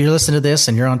right. If you're listening to this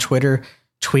and you're on Twitter,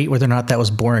 tweet whether or not that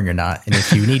was boring or not. And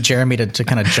if you need Jeremy to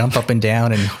kind of jump up and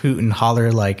down and hoot and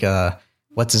holler like,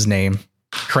 what's his name?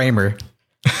 Kramer,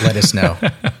 let us know.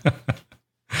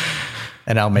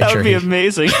 And I'll make sure. That would be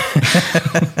amazing.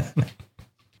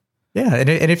 Yeah. And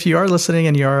if you are listening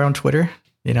and you are on Twitter,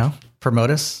 promote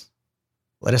us.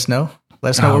 Let us know.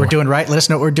 Let us know what we're doing right. Let us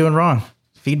know what we're doing wrong.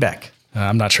 Feedback.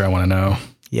 I'm not sure I want to know.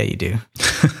 Yeah, you do.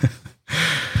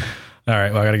 All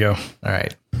right. Well, I got to go. All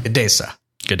right. Good day, sir.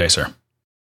 Good day, sir.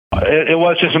 It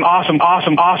was just an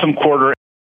awesome quarter.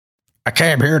 I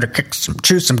came here to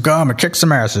chew some gum and kick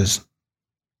some asses.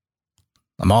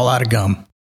 I'm all out of gum.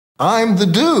 I'm the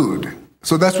dude.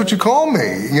 So that's what you call me,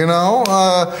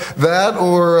 that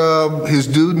or his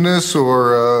dudeness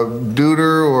or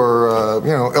duder or,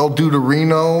 El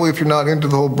Duderino if you're not into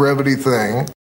the whole brevity thing.